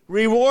me,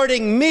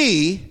 rewarding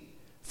me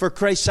for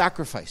Christ's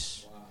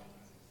sacrifice.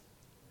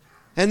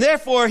 And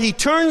therefore, he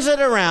turns it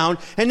around,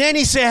 and then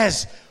he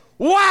says,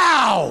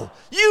 wow,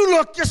 you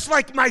look just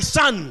like my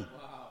son.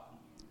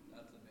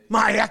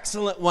 My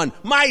excellent one,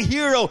 my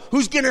hero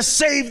who's going to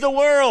save the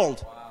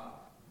world. Wow.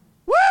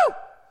 Woo!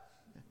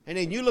 And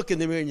then you look in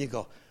the mirror and you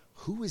go,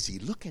 who is he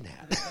looking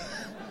at?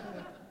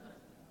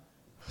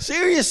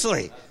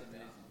 Seriously.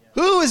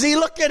 Who is he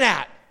looking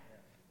at?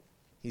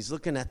 He's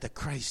looking at the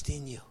Christ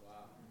in you.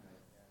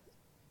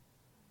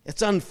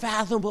 It's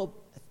unfathomable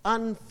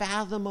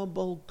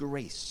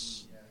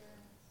grace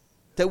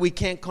that we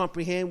can't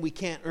comprehend, we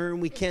can't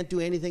earn, we can't do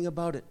anything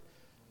about it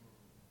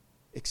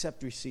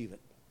except receive it.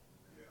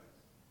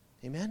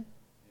 Amen?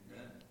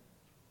 Amen.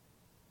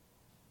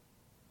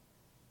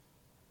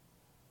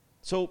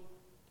 So,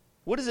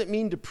 what does it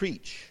mean to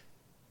preach?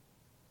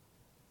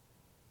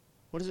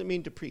 What does it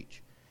mean to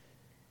preach?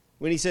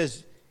 When he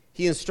says,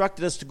 he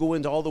instructed us to go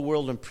into all the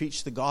world and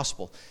preach the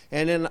gospel.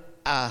 And then,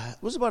 it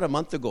was about a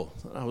month ago,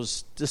 I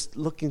was just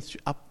looking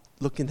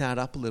that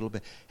up a little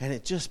bit, and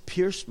it just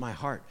pierced my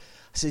heart.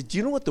 I said, do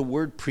you know what the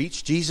word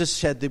preach? Jesus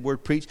said the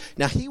word preach.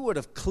 Now, he would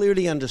have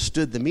clearly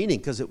understood the meaning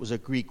because it was a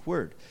Greek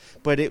word.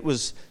 But it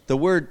was, the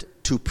word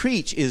to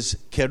preach is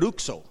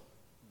keruxo.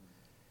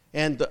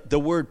 And the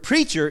word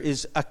preacher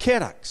is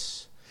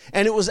akerax.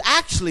 And it was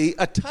actually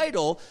a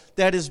title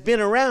that has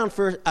been around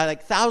for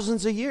like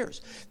thousands of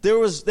years. There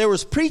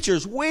was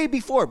preachers way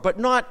before, but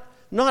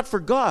not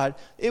for God.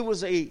 It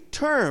was a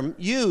term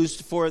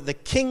used for the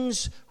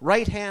king's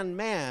right-hand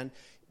man.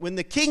 When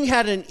the king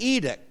had an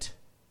edict,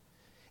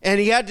 and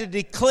he had to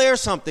declare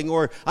something,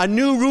 or a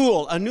new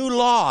rule, a new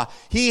law,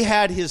 he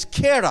had his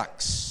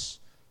kerax.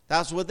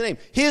 That's what the name.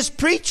 His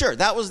preacher.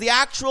 That was the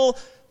actual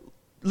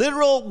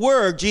literal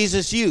word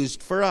Jesus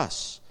used for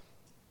us.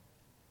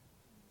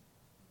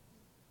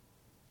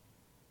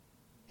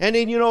 And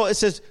then, it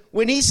says,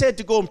 when he said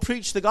to go and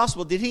preach the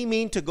gospel, did he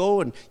mean to go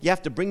and you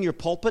have to bring your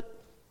pulpit?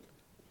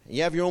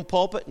 You have your own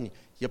pulpit and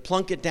you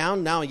plunk it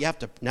down. Now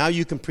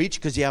you can preach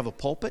because you have a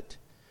pulpit?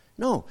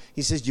 No,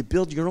 he says you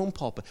build your own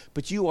pulpit,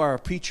 but you are a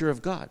preacher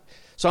of God.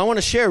 So I want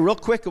to share real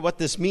quick what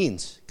this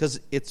means, because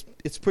it's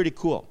pretty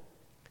cool.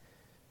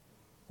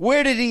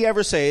 Where did he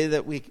ever say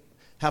that we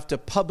have to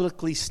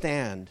publicly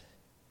stand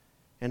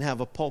and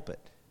have a pulpit?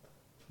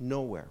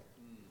 Nowhere.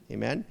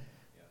 Amen?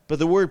 But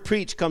the word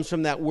preach comes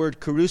from that word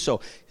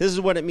kerusso. This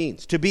is what it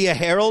means. To be a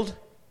herald,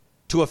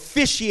 to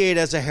officiate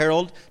as a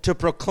herald, to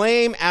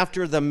proclaim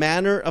after the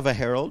manner of a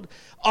herald.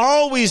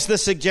 Always the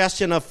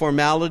suggestion of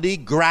formality,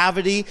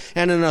 gravity,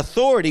 and an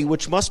authority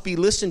which must be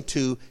listened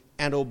to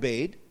and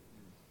obeyed.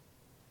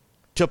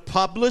 To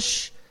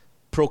publish,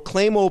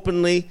 proclaim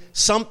openly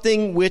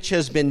something which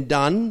has been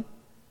done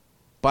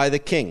by the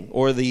king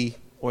or the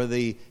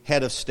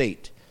head of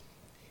state.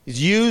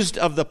 Is used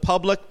of the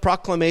public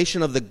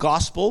proclamation of the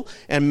gospel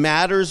and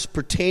matters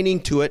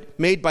pertaining to it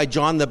made by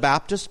John the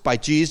Baptist, by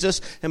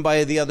Jesus, and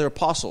by the other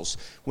apostles.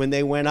 When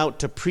they went out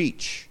to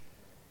preach,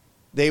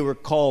 they were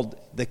called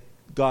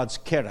God's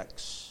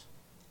kerax.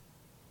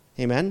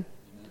 Amen?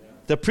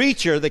 The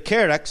preacher, the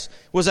kerax,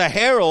 was a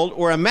herald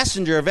or a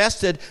messenger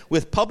vested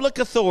with public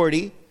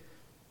authority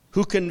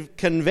who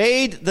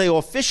conveyed the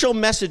official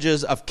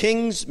messages of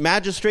kings,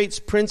 magistrates,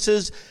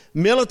 princes,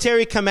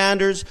 military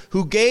commanders,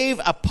 who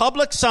gave a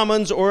public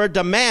summons or a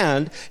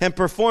demand and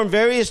performed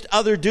various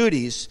other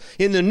duties.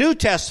 In the New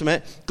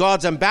Testament,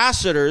 God's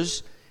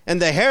ambassadors and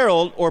the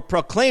herald or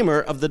proclaimer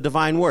of the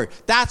divine word.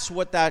 That's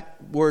what that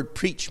word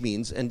preach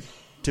means, and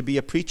to be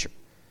a preacher.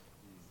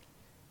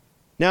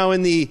 Now,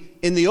 in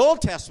the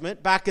Old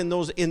Testament, back in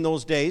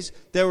those days,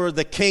 there were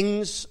the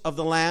kings of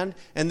the land,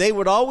 and they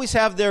would always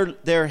have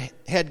their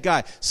head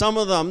guy. Some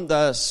of them,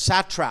 the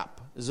satrap.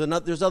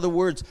 There's other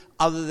words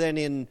other than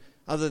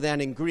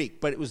in Greek,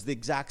 but it was the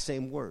exact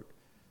same word.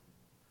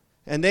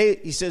 And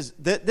he says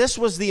that this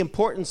was the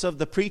importance of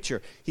the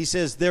preacher. He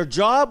says their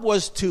job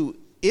was to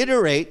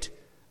iterate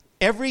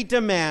every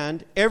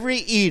demand, every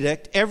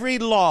edict, every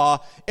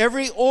law,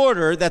 every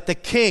order that the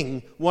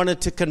king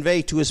wanted to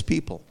convey to his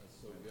people.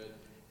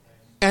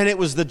 And it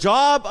was the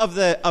job of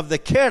the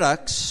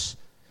kerax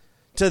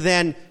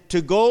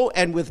to go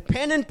and with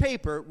pen and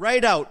paper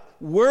write out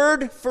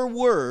word for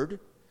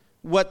word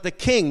what the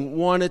king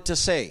wanted to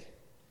say.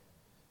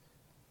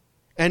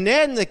 And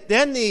then the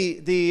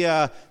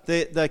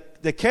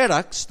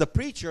kerax, the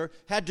preacher,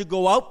 had to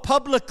go out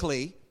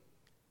publicly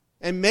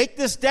and make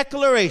this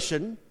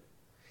declaration.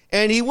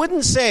 And he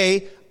wouldn't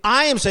say,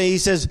 I am saying, he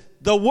says,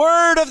 the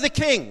word of the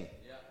king.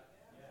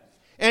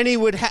 And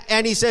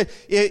he said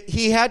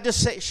he had to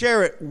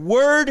share it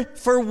word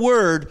for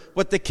word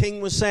what the king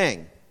was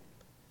saying.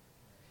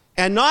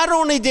 And not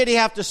only did he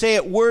have to say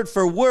it word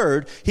for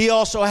word, he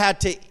also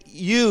had to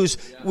use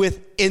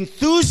with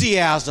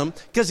enthusiasm,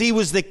 because he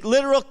was the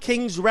literal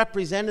king's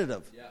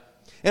representative. Yeah.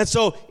 And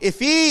so if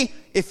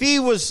he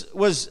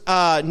was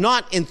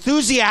not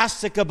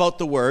enthusiastic about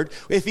the word,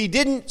 if he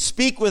didn't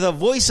speak with a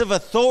voice of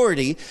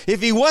authority,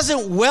 if he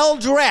wasn't well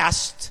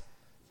dressed,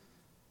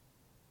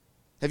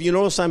 Have you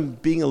noticed I'm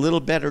being a little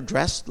better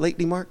dressed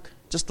lately, Mark?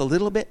 Just a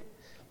little bit?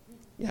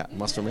 Yeah,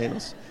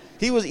 Manos.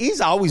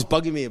 He's always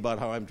bugging me about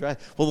how I'm dressed.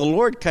 Well, the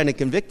Lord kind of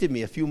convicted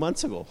me a few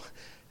months ago.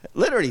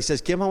 Literally, he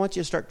says, Kim, I want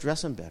you to start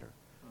dressing better.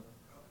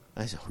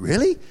 I said,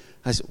 really?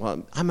 I said,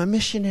 well, I'm a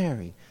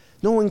missionary.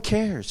 No one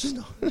cares.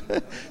 No.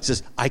 He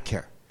says, I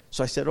care.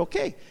 So I said,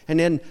 okay. And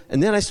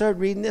then I started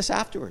reading this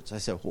afterwards. I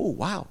said, oh,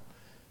 wow.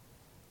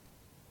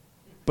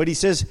 But he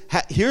says,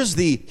 here's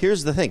the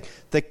thing.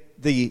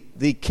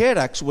 The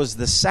Karax was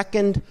the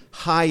second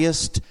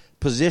highest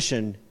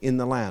position in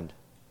the land.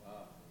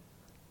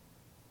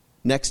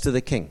 Next to the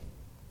king.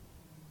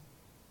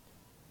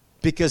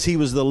 Because he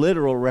was the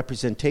literal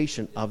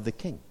representation of the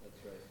king.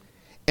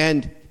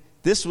 And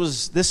this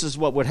is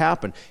what would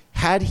happen.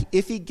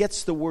 If he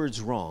gets the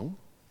words wrong,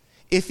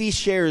 if he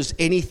shares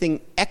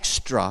anything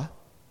extra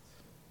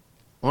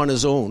on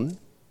his own,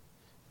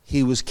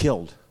 he was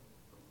killed.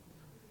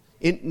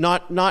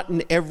 Not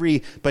in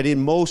every, but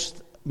in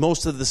most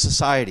of the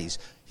societies,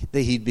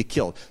 he'd be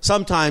killed.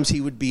 Sometimes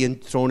he would be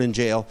thrown in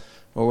jail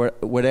or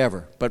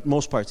whatever, but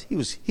most parts he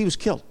was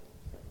killed.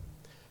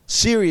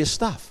 Serious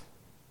stuff.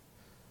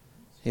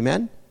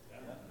 Amen?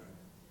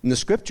 And the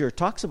scripture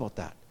talks about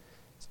that.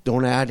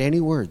 Don't add any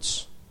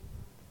words.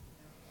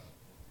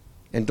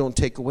 And don't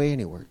take away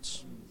any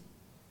words.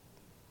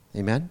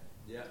 Amen?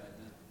 Yeah.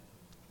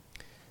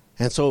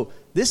 And so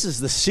this is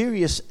the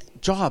serious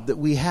job that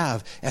we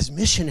have as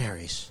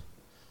missionaries.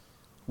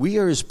 We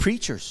are as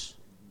preachers.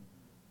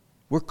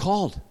 We're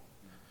called.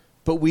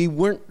 But we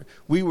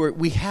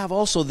have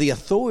also the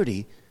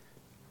authority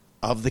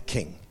of the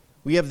king.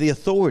 We have the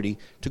authority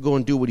to go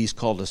and do what he's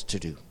called us to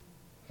do.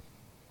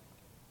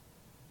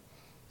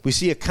 We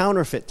see a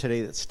counterfeit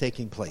today that's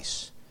taking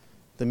place.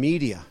 The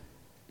media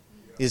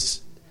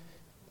is,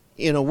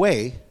 in a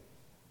way,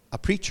 a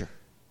preacher.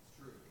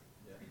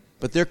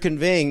 But they're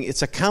conveying,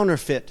 it's a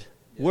counterfeit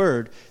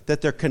word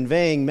that they're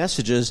conveying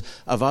messages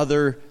of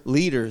other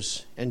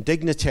leaders and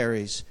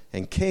dignitaries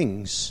and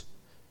kings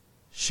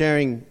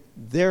sharing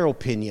their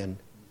opinion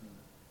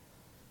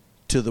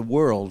to the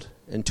world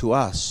and to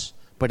us.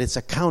 But it's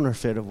a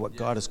counterfeit of what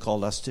God has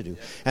called us to do.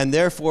 And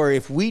therefore,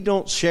 if we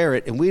don't share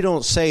it and we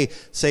don't say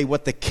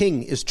what the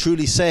king is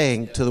truly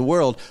saying to the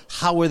world,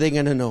 how are they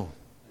going to know?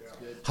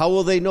 How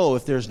will they know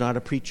if there's not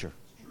a preacher?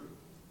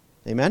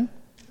 Amen?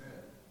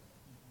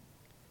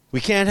 We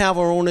can't have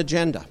our own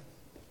agenda.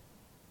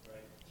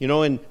 You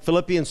know, in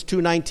Philippians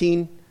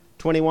 2:19,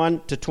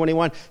 21 to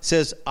 21,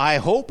 says, I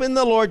hope in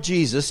the Lord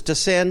Jesus to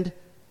send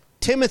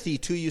Timothy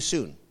to you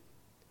soon.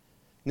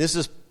 And this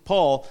is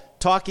Paul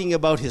talking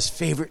about his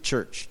favorite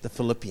church, the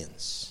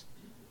Philippians.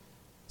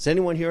 Does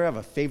anyone here have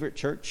a favorite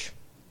church?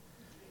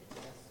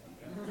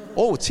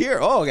 Oh, it's here.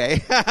 Oh,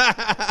 okay.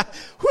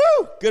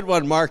 Woo! Good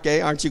one, Mark,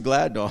 eh? Aren't you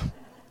glad? No.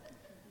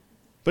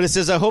 But it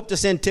says, I hope to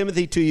send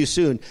Timothy to you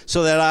soon,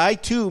 so that I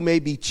too may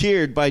be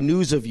cheered by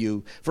news of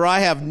you, for I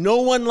have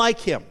no one like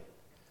him.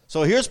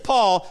 So here's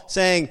Paul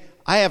saying,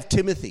 I have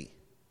Timothy.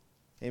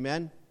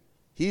 Amen?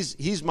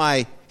 He's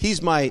my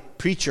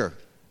preacher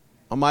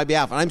on my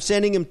behalf. And I'm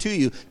sending him to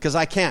you because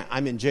I can't.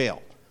 I'm in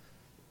jail.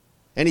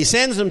 And he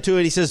sends him to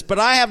it. He says, but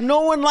I have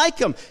no one like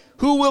him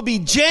who will be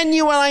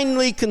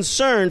genuinely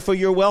concerned for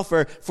your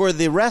welfare. For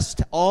the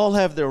rest all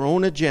have their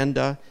own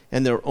agenda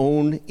and their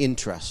own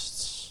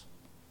interests.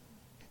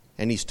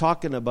 And he's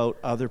talking about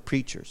other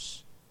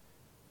preachers.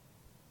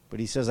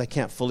 But he says, I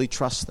can't fully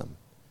trust them.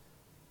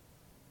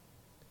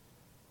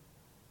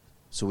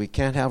 So we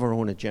can't have our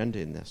own agenda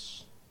in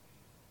this.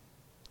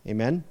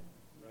 Amen?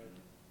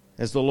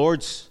 As the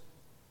Lord's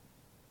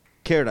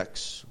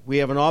Karax, we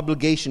have an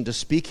obligation to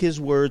speak his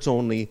words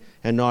only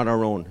and not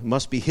our own. It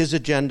must be his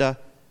agenda,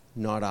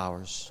 not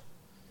ours.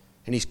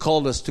 And he's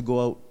called us to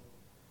go out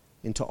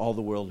into all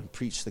the world and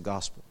preach the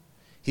gospel.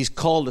 He's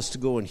called us to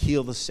go and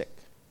heal the sick,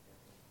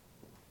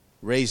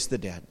 raise the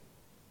dead,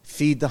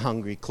 feed the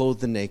hungry, clothe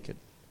the naked.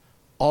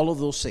 All of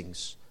those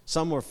things.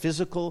 Some are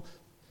physical,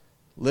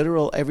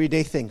 literal,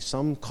 everyday things.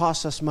 Some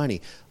cost us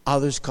money.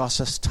 Others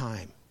cost us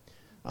time.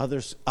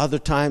 Other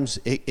times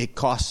it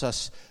costs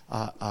us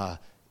our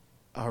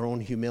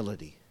own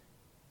humility.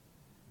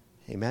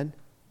 Amen?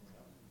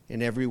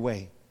 In every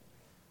way.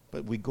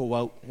 But we go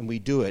out and we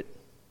do it.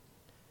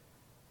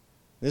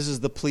 This is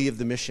the plea of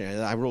the missionary.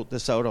 I wrote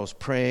this out. I was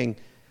praying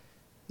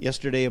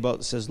yesterday about it.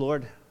 It says,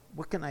 Lord,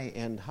 what can I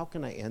end? How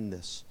can I end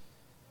this?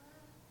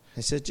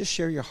 I said, just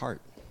share your heart.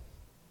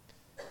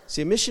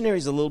 See, a missionary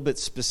is a little bit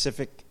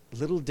specific, a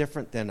little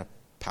different than a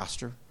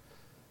pastor,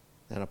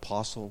 an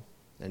apostle,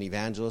 an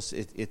evangelist.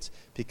 It's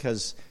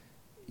because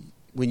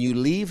when you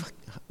leave,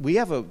 we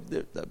have a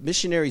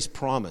missionary's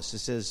promise.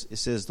 It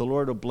says the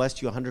Lord will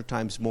bless you 100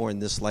 times more in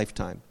this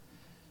lifetime.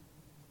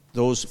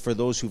 For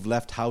those who've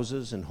left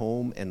houses and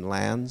home and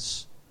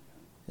lands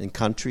and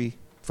country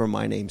for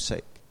my name's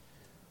sake.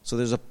 So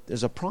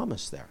there's a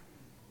promise there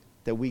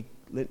that we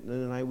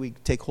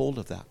take hold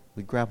of that.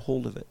 We grab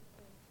hold of it.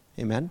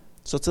 Amen?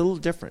 So it's a little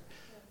different.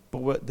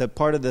 But the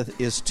part of it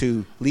is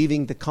to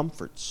leaving the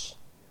comforts.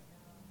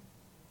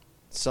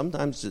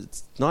 Sometimes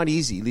it's not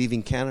easy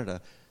leaving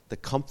Canada, the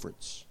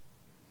comforts.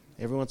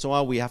 Every once in a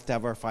while, we have to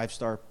have our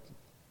 5-star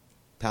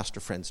pastor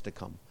friends to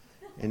come.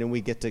 And then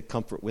we get to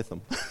comfort with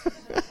them.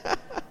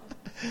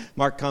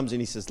 Mark comes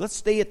and he says, let's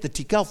stay at the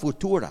Tikal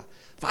Futura,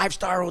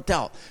 5-star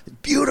hotel. It's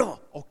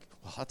beautiful. Oh,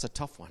 well, that's a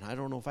tough one. I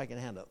don't know if I can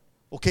handle it.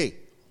 Okay,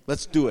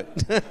 let's do it.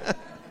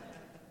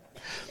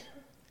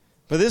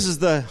 But this is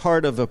the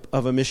heart of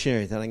a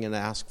missionary that I'm going to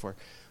ask for.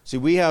 See,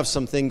 we have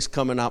some things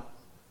coming up,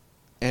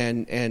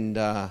 and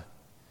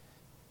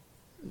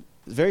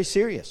very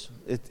serious.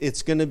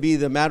 It's going to be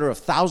the matter of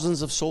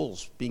thousands of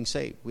souls being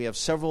saved. We have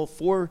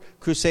 4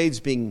 crusades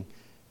being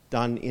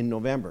done in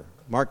November.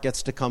 Mark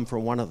gets to come for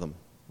one of them,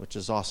 which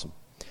is awesome,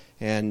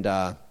 and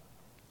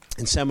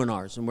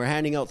seminars. And we're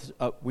handing out.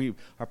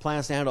 Our plan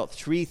is to hand out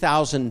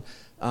 3,000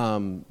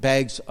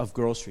 bags of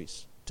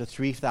groceries to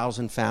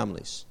 3,000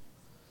 families.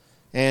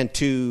 And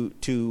to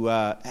do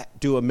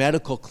a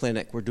medical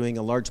clinic. We're doing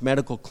a large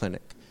medical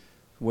clinic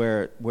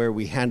where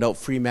we hand out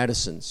free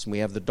medicines. And we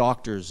have the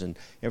doctors and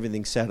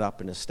everything set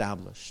up and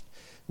established.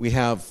 We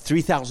have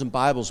 3,000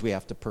 Bibles we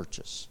have to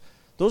purchase.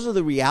 Those are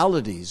the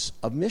realities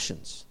of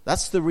missions.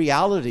 That's the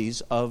realities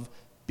of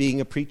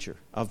being a preacher,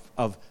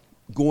 of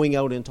going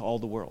out into all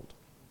the world.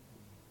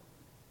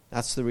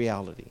 That's the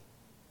reality.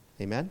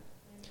 Amen?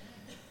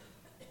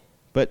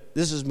 But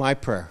this is my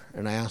prayer,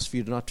 and I ask for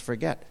you not to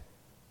forget.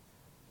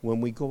 When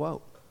we go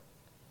out,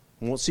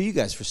 we won't see you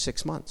guys for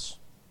 6 months.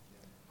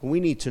 We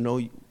need to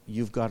know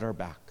you've got our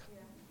back.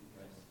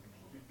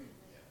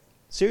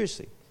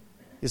 Seriously.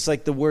 It's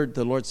like the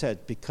Lord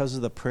said, because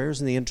of the prayers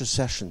and the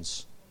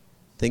intercessions,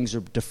 things are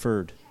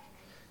deferred.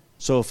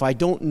 So if I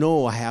don't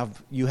know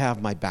you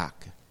have my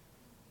back,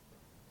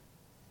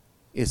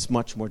 it's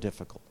much more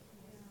difficult.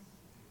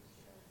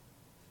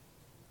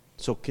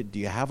 So do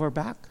you have our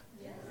back?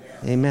 Yes.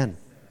 Amen.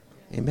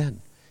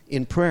 Amen.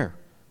 In prayer,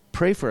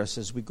 pray for us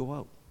as we go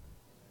out.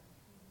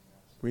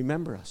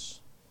 Remember us.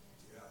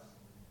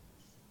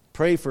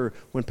 Pray for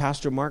when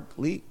Pastor Mark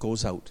Lee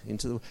goes out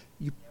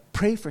you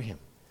pray for him,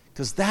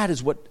 because that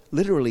is what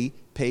literally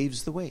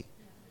paves the way.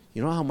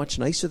 You know how much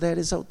nicer that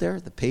is out there,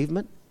 the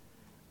pavement?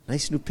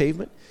 Nice new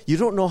pavement. You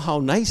don't know how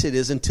nice it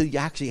is until you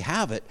actually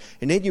have it,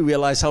 and then you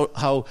realize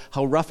how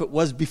rough it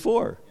was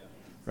before,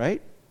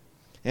 right?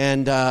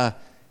 And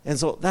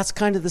so that's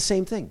kind of the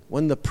same thing.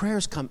 When the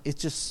prayers come, it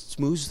just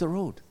smooths the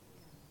road.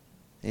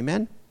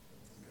 Amen?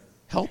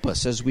 Help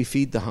us as we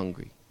feed the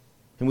hungry,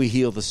 and we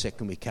heal the sick,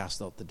 and we cast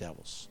out the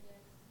devils.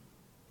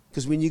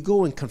 Because when you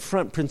go and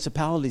confront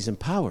principalities and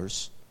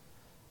powers,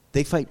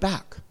 they fight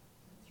back.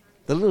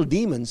 The little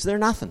demons, they're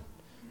nothing.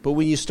 But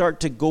when you start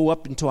to go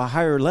up into a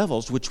higher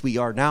levels, which we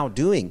are now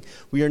doing,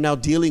 we are now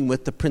dealing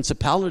with the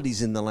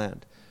principalities in the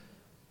land.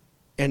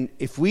 And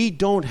if we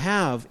don't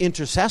have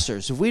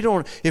intercessors, if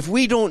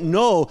we don't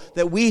know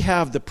that we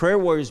have the prayer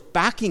warriors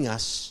backing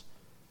us,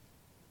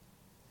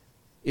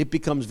 it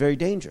becomes very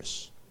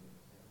dangerous.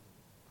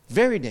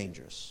 Very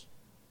dangerous.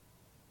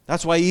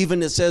 That's why it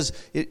even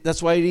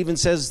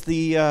says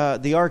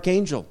the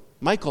archangel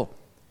Michael,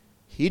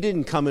 he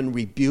didn't come and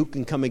rebuke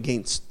and come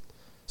against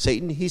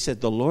Satan. He said,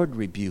 "The Lord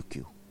rebuke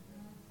you,"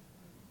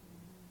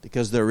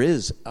 because there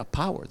is a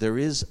power. There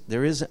is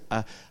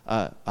a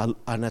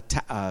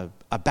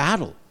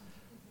battle.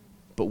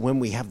 But when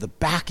we have the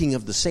backing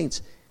of the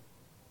saints,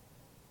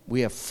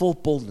 we have full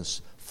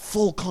boldness,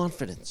 full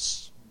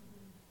confidence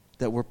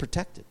that we're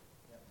protected.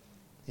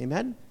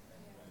 Amen?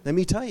 Let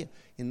me tell you,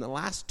 in the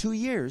last 2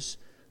 years,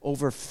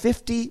 over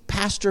 50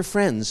 pastor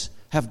friends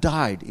have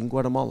died in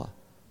Guatemala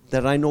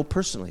that I know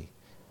personally.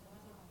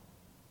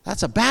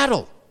 That's a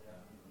battle.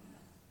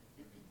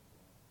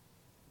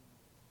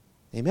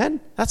 Amen?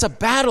 That's a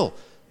battle.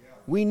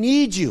 We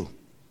need you.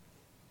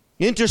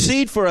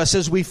 Intercede for us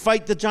as we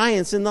fight the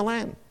giants in the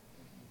land.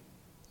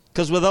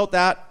 Because without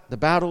that, the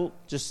battle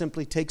just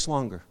simply takes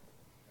longer.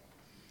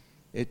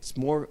 It's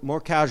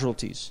more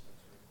casualties.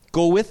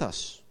 Go with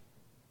us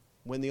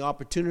when the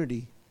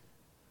opportunity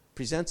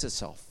presents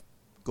itself.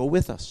 Go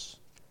with us.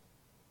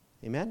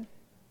 Amen?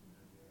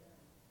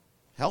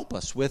 Help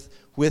us with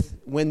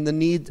when the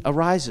need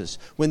arises.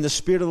 When the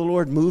Spirit of the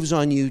Lord moves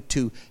on you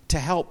to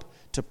help,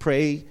 to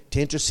pray,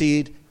 to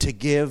intercede, to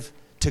give,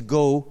 to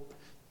go,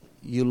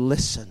 you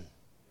listen.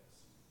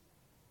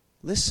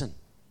 Listen.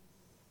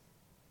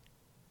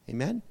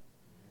 Amen?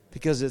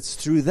 Because it's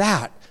through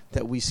that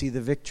we see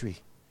the victory.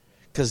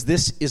 Because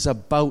this is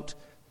about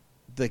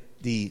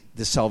the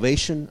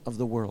salvation of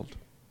the world.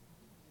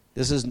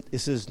 This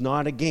is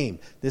not a game.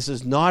 This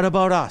is not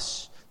about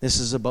us. This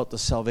is about the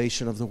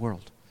salvation of the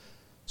world.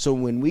 So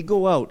when we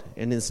go out,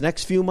 and in this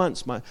next few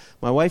months, my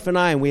wife and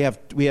I, and we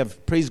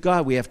have praise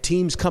God, we have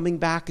teams coming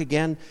back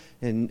again,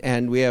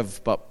 and we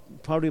have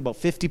probably about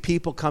 50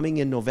 people coming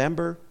in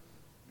November,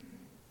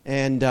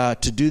 and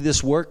to do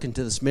this work and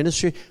to this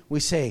ministry, we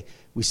say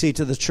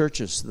to the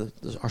churches,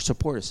 our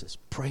supporters,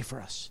 pray for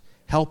us,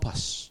 help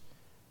us.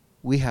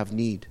 We have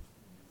need.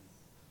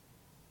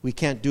 We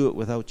can't do it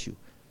without you.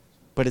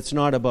 But it's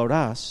not about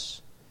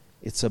us.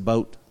 It's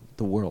about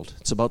the world.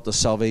 It's about the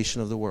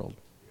salvation of the world.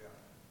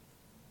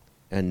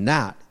 And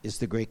that is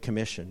the Great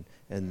Commission.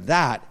 And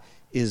that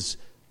is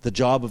the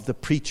job of the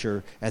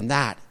preacher, and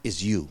that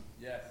is you.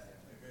 Yes.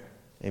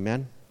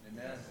 Amen?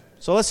 Amen.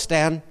 So let's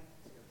stand.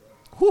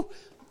 Whew.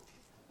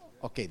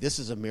 Okay, this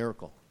is a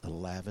miracle.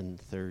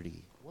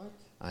 11:30. What?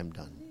 I'm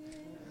done.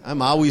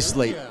 I'm always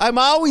late. I'm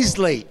always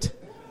late.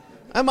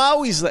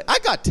 I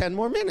got 10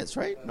 more minutes,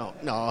 right?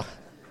 No.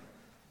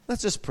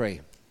 Let's just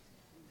pray.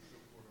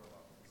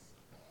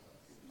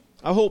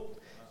 I hope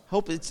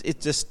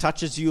it just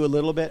touches you a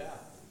little bit.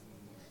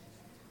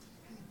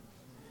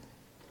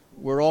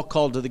 We're all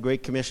called to the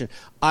Great Commission.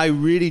 I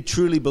really,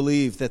 truly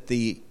believe that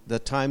the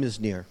time is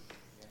near.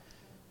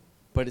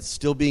 But it's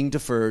still being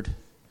deferred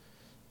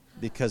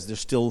because there's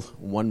still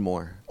one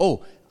more.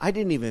 Oh, I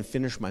didn't even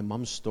finish my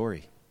mom's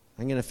story.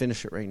 I'm going to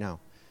finish it right now.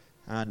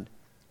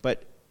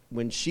 But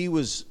when she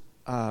was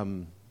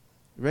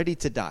ready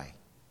to die,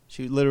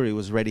 she literally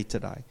was ready to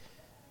die.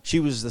 She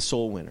was the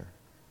soul winner.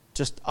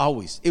 Just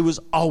always. It was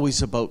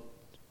always about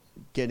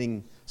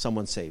getting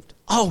someone saved.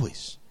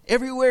 Always.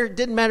 Everywhere, it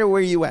didn't matter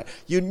where you at.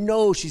 You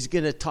know she's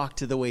going to talk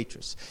to the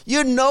waitress.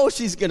 You know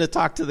she's going to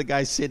talk to the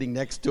guy sitting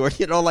next to her,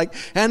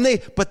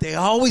 but they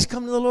always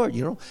come to the Lord,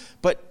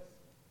 But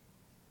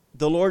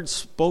the Lord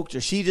spoke to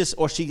her.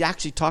 She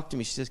actually talked to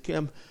me. She says,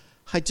 Kim,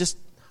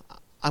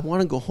 I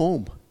want to go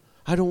home.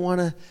 I don't want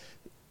to.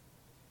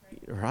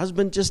 Her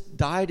husband just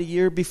died a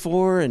year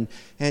before, and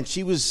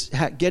she was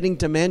getting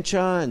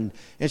dementia, and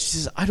she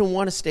says, I don't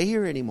want to stay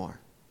here anymore.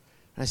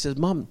 And I said,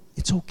 Mom,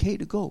 it's okay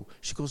to go.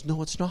 She goes,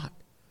 no, it's not.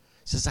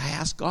 She says, I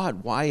asked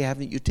God, why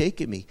haven't you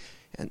taken me?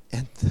 And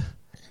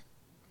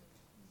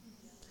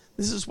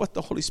this is what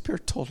the Holy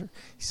Spirit told her.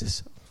 He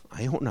says,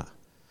 Iona,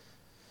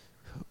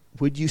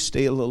 would you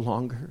stay a little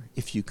longer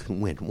if you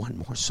can win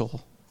one more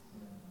soul?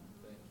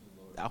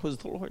 That was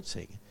the Lord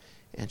saying.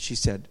 And she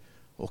said,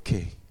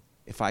 okay,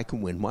 if I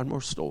can win one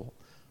more soul,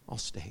 I'll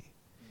stay.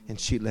 And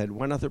she led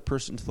one other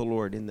person to the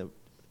Lord in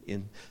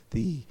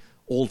the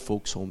old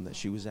folks' home that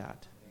she was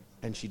at.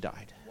 And she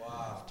died.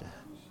 Wow.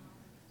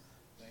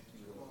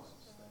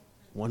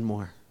 One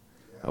more.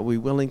 Are we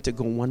willing to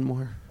go one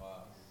more?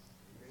 Wow.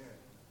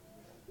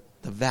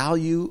 The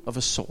value of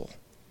a soul.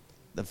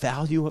 The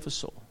value of a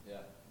soul. Yeah.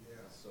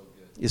 So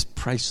good. Is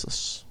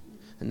priceless.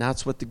 And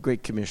that's what the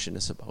Great Commission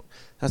is about.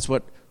 That's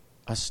what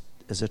us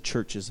as a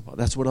church is about.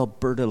 That's what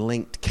Alberta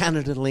Linked,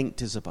 Canada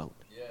Linked is about.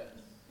 Yeah.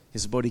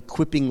 It's about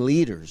equipping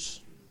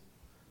leaders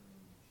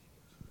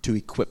to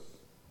equip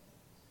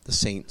the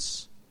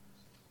saints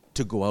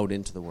to go out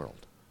into the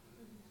world.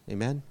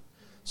 Amen?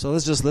 So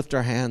let's just lift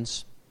our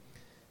hands.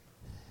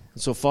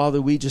 And so, Father,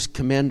 we just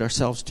commend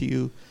ourselves to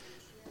you,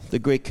 the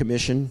Great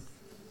Commission.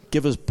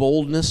 Give us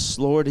boldness,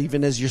 Lord,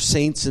 even as your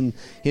saints in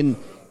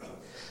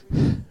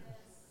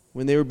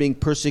when they were being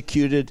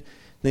persecuted.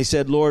 They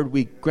said, Lord,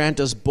 we grant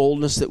us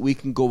boldness that we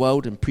can go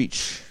out and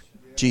preach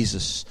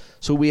Jesus.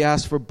 So we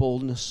ask for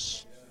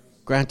boldness.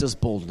 Grant us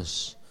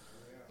boldness.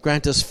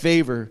 Grant us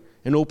favor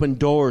and open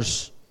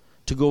doors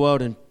to go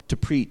out and to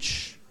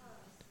preach.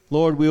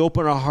 Lord, we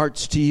open our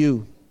hearts to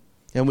you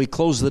and we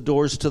close the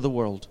doors to the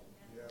world.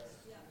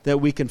 That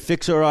we can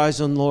fix our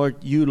eyes on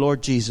you,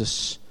 Lord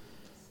Jesus.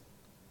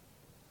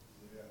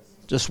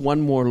 Just one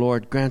more,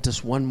 Lord. Grant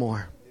us one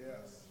more.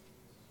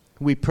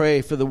 We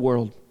pray for the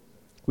world.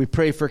 We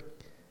pray for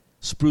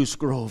Spruce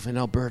Grove in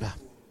Alberta.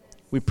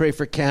 We pray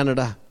for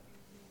Canada.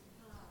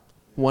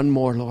 One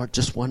more, Lord.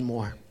 Just one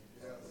more.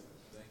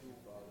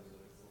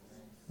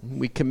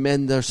 We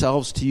commend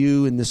ourselves to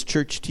you and this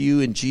church to you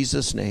in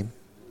Jesus' name.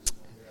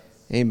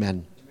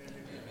 Amen.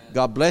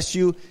 God bless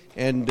you.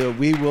 And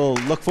we will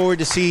look forward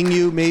to seeing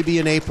you maybe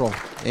in April.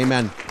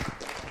 Amen.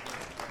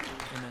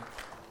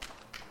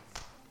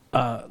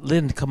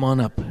 Lynn, come on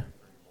up.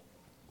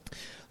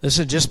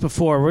 Listen, just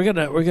before we're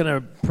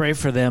gonna pray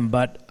for them,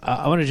 but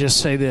I want to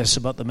just say this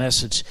about the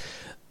message.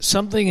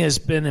 Something has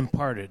been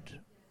imparted.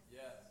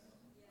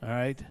 All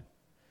right.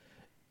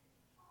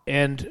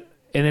 And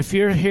if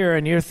you're here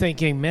and you're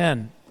thinking,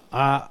 man,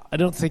 I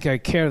don't think I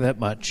care that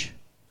much.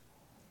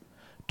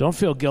 Don't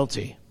feel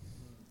guilty.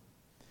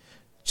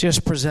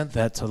 Just present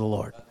that to the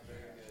Lord.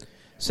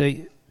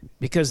 Say,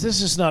 because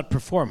this is not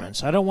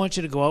performance. I don't want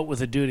you to go out with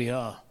a duty.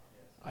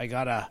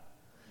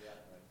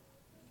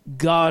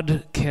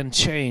 God can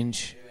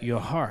change your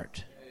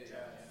heart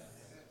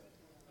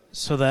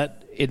so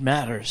that it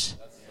matters.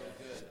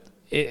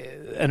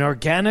 An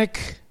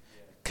organic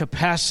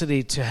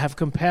capacity to have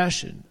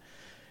compassion,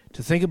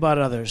 to think about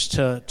others,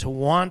 to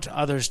want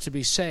others to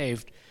be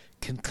saved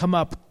can come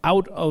up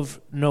out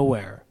of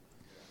nowhere.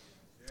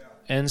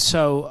 And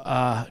so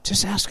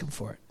just ask him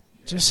for it.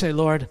 Just say,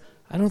 Lord,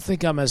 I don't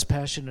think I'm as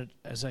passionate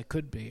as I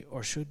could be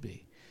or should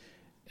be.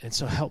 And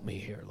so help me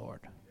here, Lord.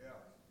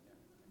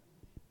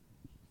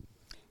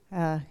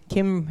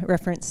 Kim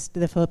referenced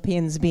the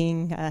Philippians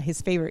being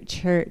his favorite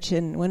church.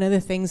 And one of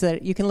the things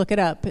that you can look it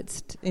up,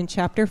 it's in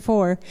chapter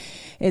 4,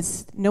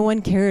 it's no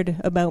one cared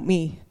about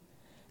me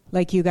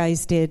like you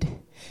guys did.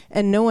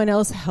 And no one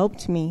else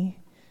helped me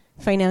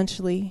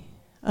financially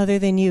other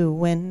than you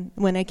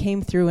when I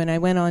came through and I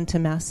went on to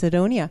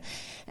Macedonia.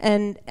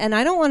 And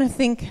I don't want to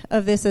think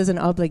of this as an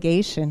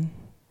obligation.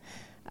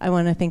 I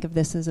want to think of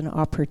this as an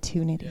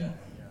opportunity.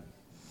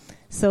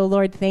 So,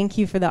 Lord, thank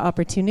you for the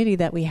opportunity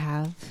that we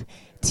have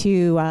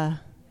to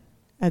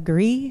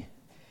agree,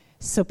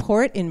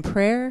 support in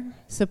prayer,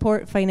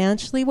 support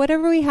financially,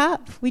 whatever we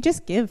have. We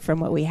just give from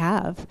what we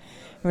have,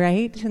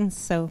 right? And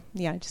so,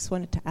 I just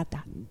wanted to add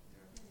that.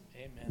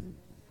 Amen.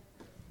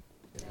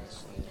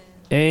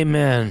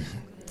 Amen.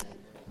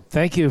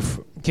 Thank you.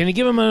 Can you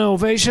give him an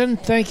ovation?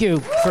 Thank you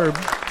for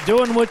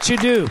doing what you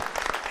do.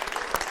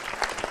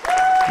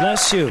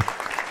 Bless you.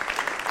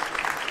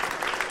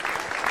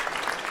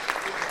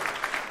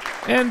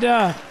 And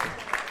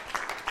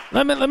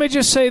let me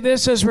just say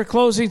this as we're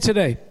closing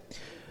today.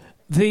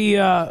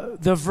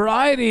 The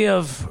variety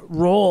of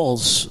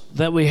roles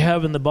that we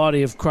have in the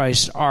body of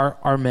Christ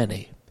are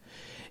many.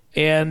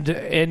 And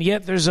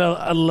yet there's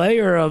a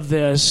layer of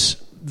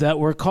this that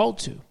we're called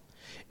to.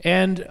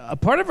 And a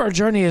part of our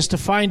journey is to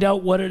find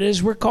out what it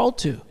is we're called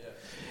to.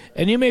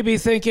 And you may be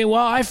thinking,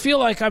 well, I feel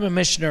like I'm a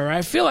missionary,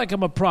 I feel like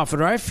I'm a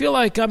prophet, or I feel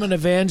like I'm an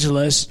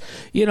evangelist,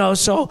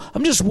 so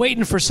I'm just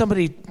waiting for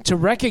somebody to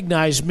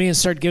recognize me and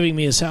start giving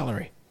me a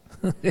salary.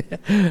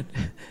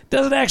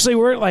 Doesn't actually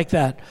work like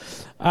that.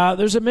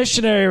 There's a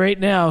missionary right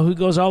now who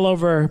goes all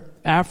over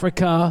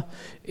Africa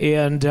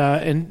and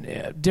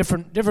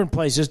different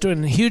places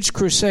doing huge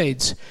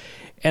crusades.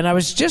 And I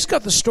just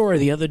got the story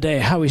the other day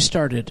how he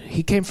started.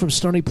 He came from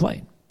Stony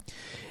Plain.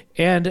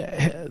 And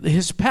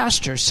his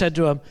pastor said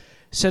to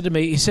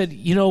me, he said,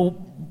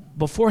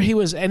 before he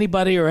was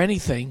anybody or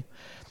anything,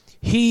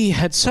 he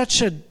had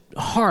such a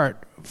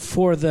heart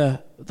for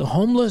the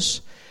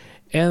homeless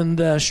and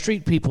the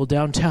street people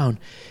downtown.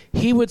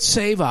 He would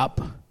save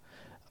up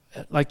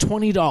like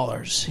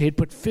 $20. He'd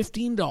put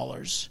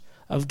 $15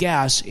 of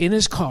gas in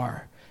his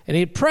car, and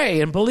he'd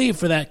pray and believe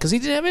for that because he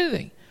didn't have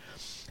anything.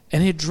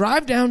 And he'd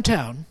drive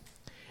downtown,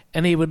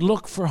 and he would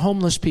look for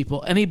homeless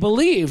people. And he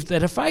believed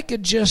that if I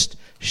could just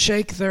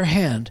shake their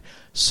hand,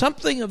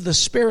 something of the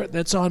Spirit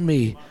that's on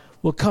me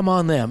will come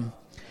on them.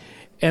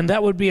 And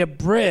that would be a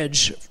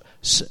bridge,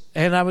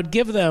 and I would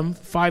give them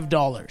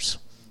 $5.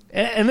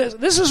 And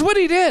this is what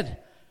he did.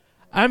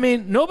 I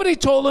mean, nobody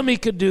told him he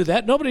could do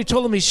that. Nobody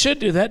told him he should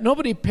do that.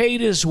 Nobody paid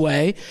his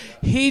way.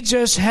 He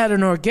just had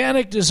an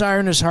organic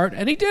desire in his heart,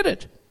 and he did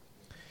it.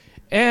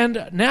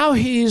 And now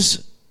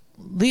he's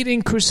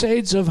leading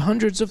crusades of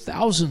hundreds of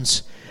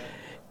thousands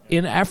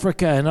in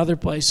Africa and other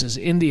places,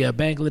 India,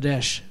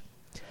 Bangladesh.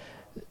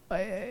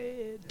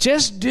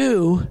 Just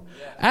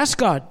ask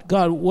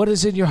God, what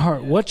is in your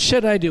heart? What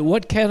should I do?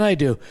 What can I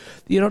do?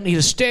 You don't need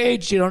a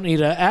stage. You don't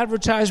need an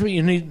advertisement.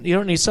 You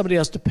don't need somebody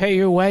else to pay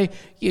your way.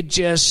 You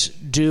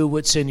just do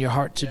what's in your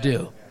heart to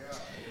do.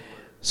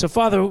 So,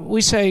 Father, we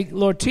say,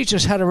 Lord, teach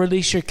us how to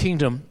release your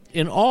kingdom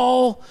in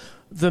all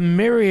the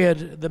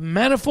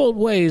manifold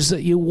ways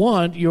that you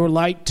want your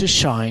light to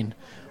shine.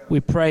 We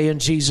pray in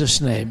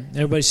Jesus' name.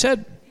 Everybody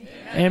said,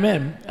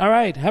 Amen. All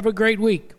right. Have a great week.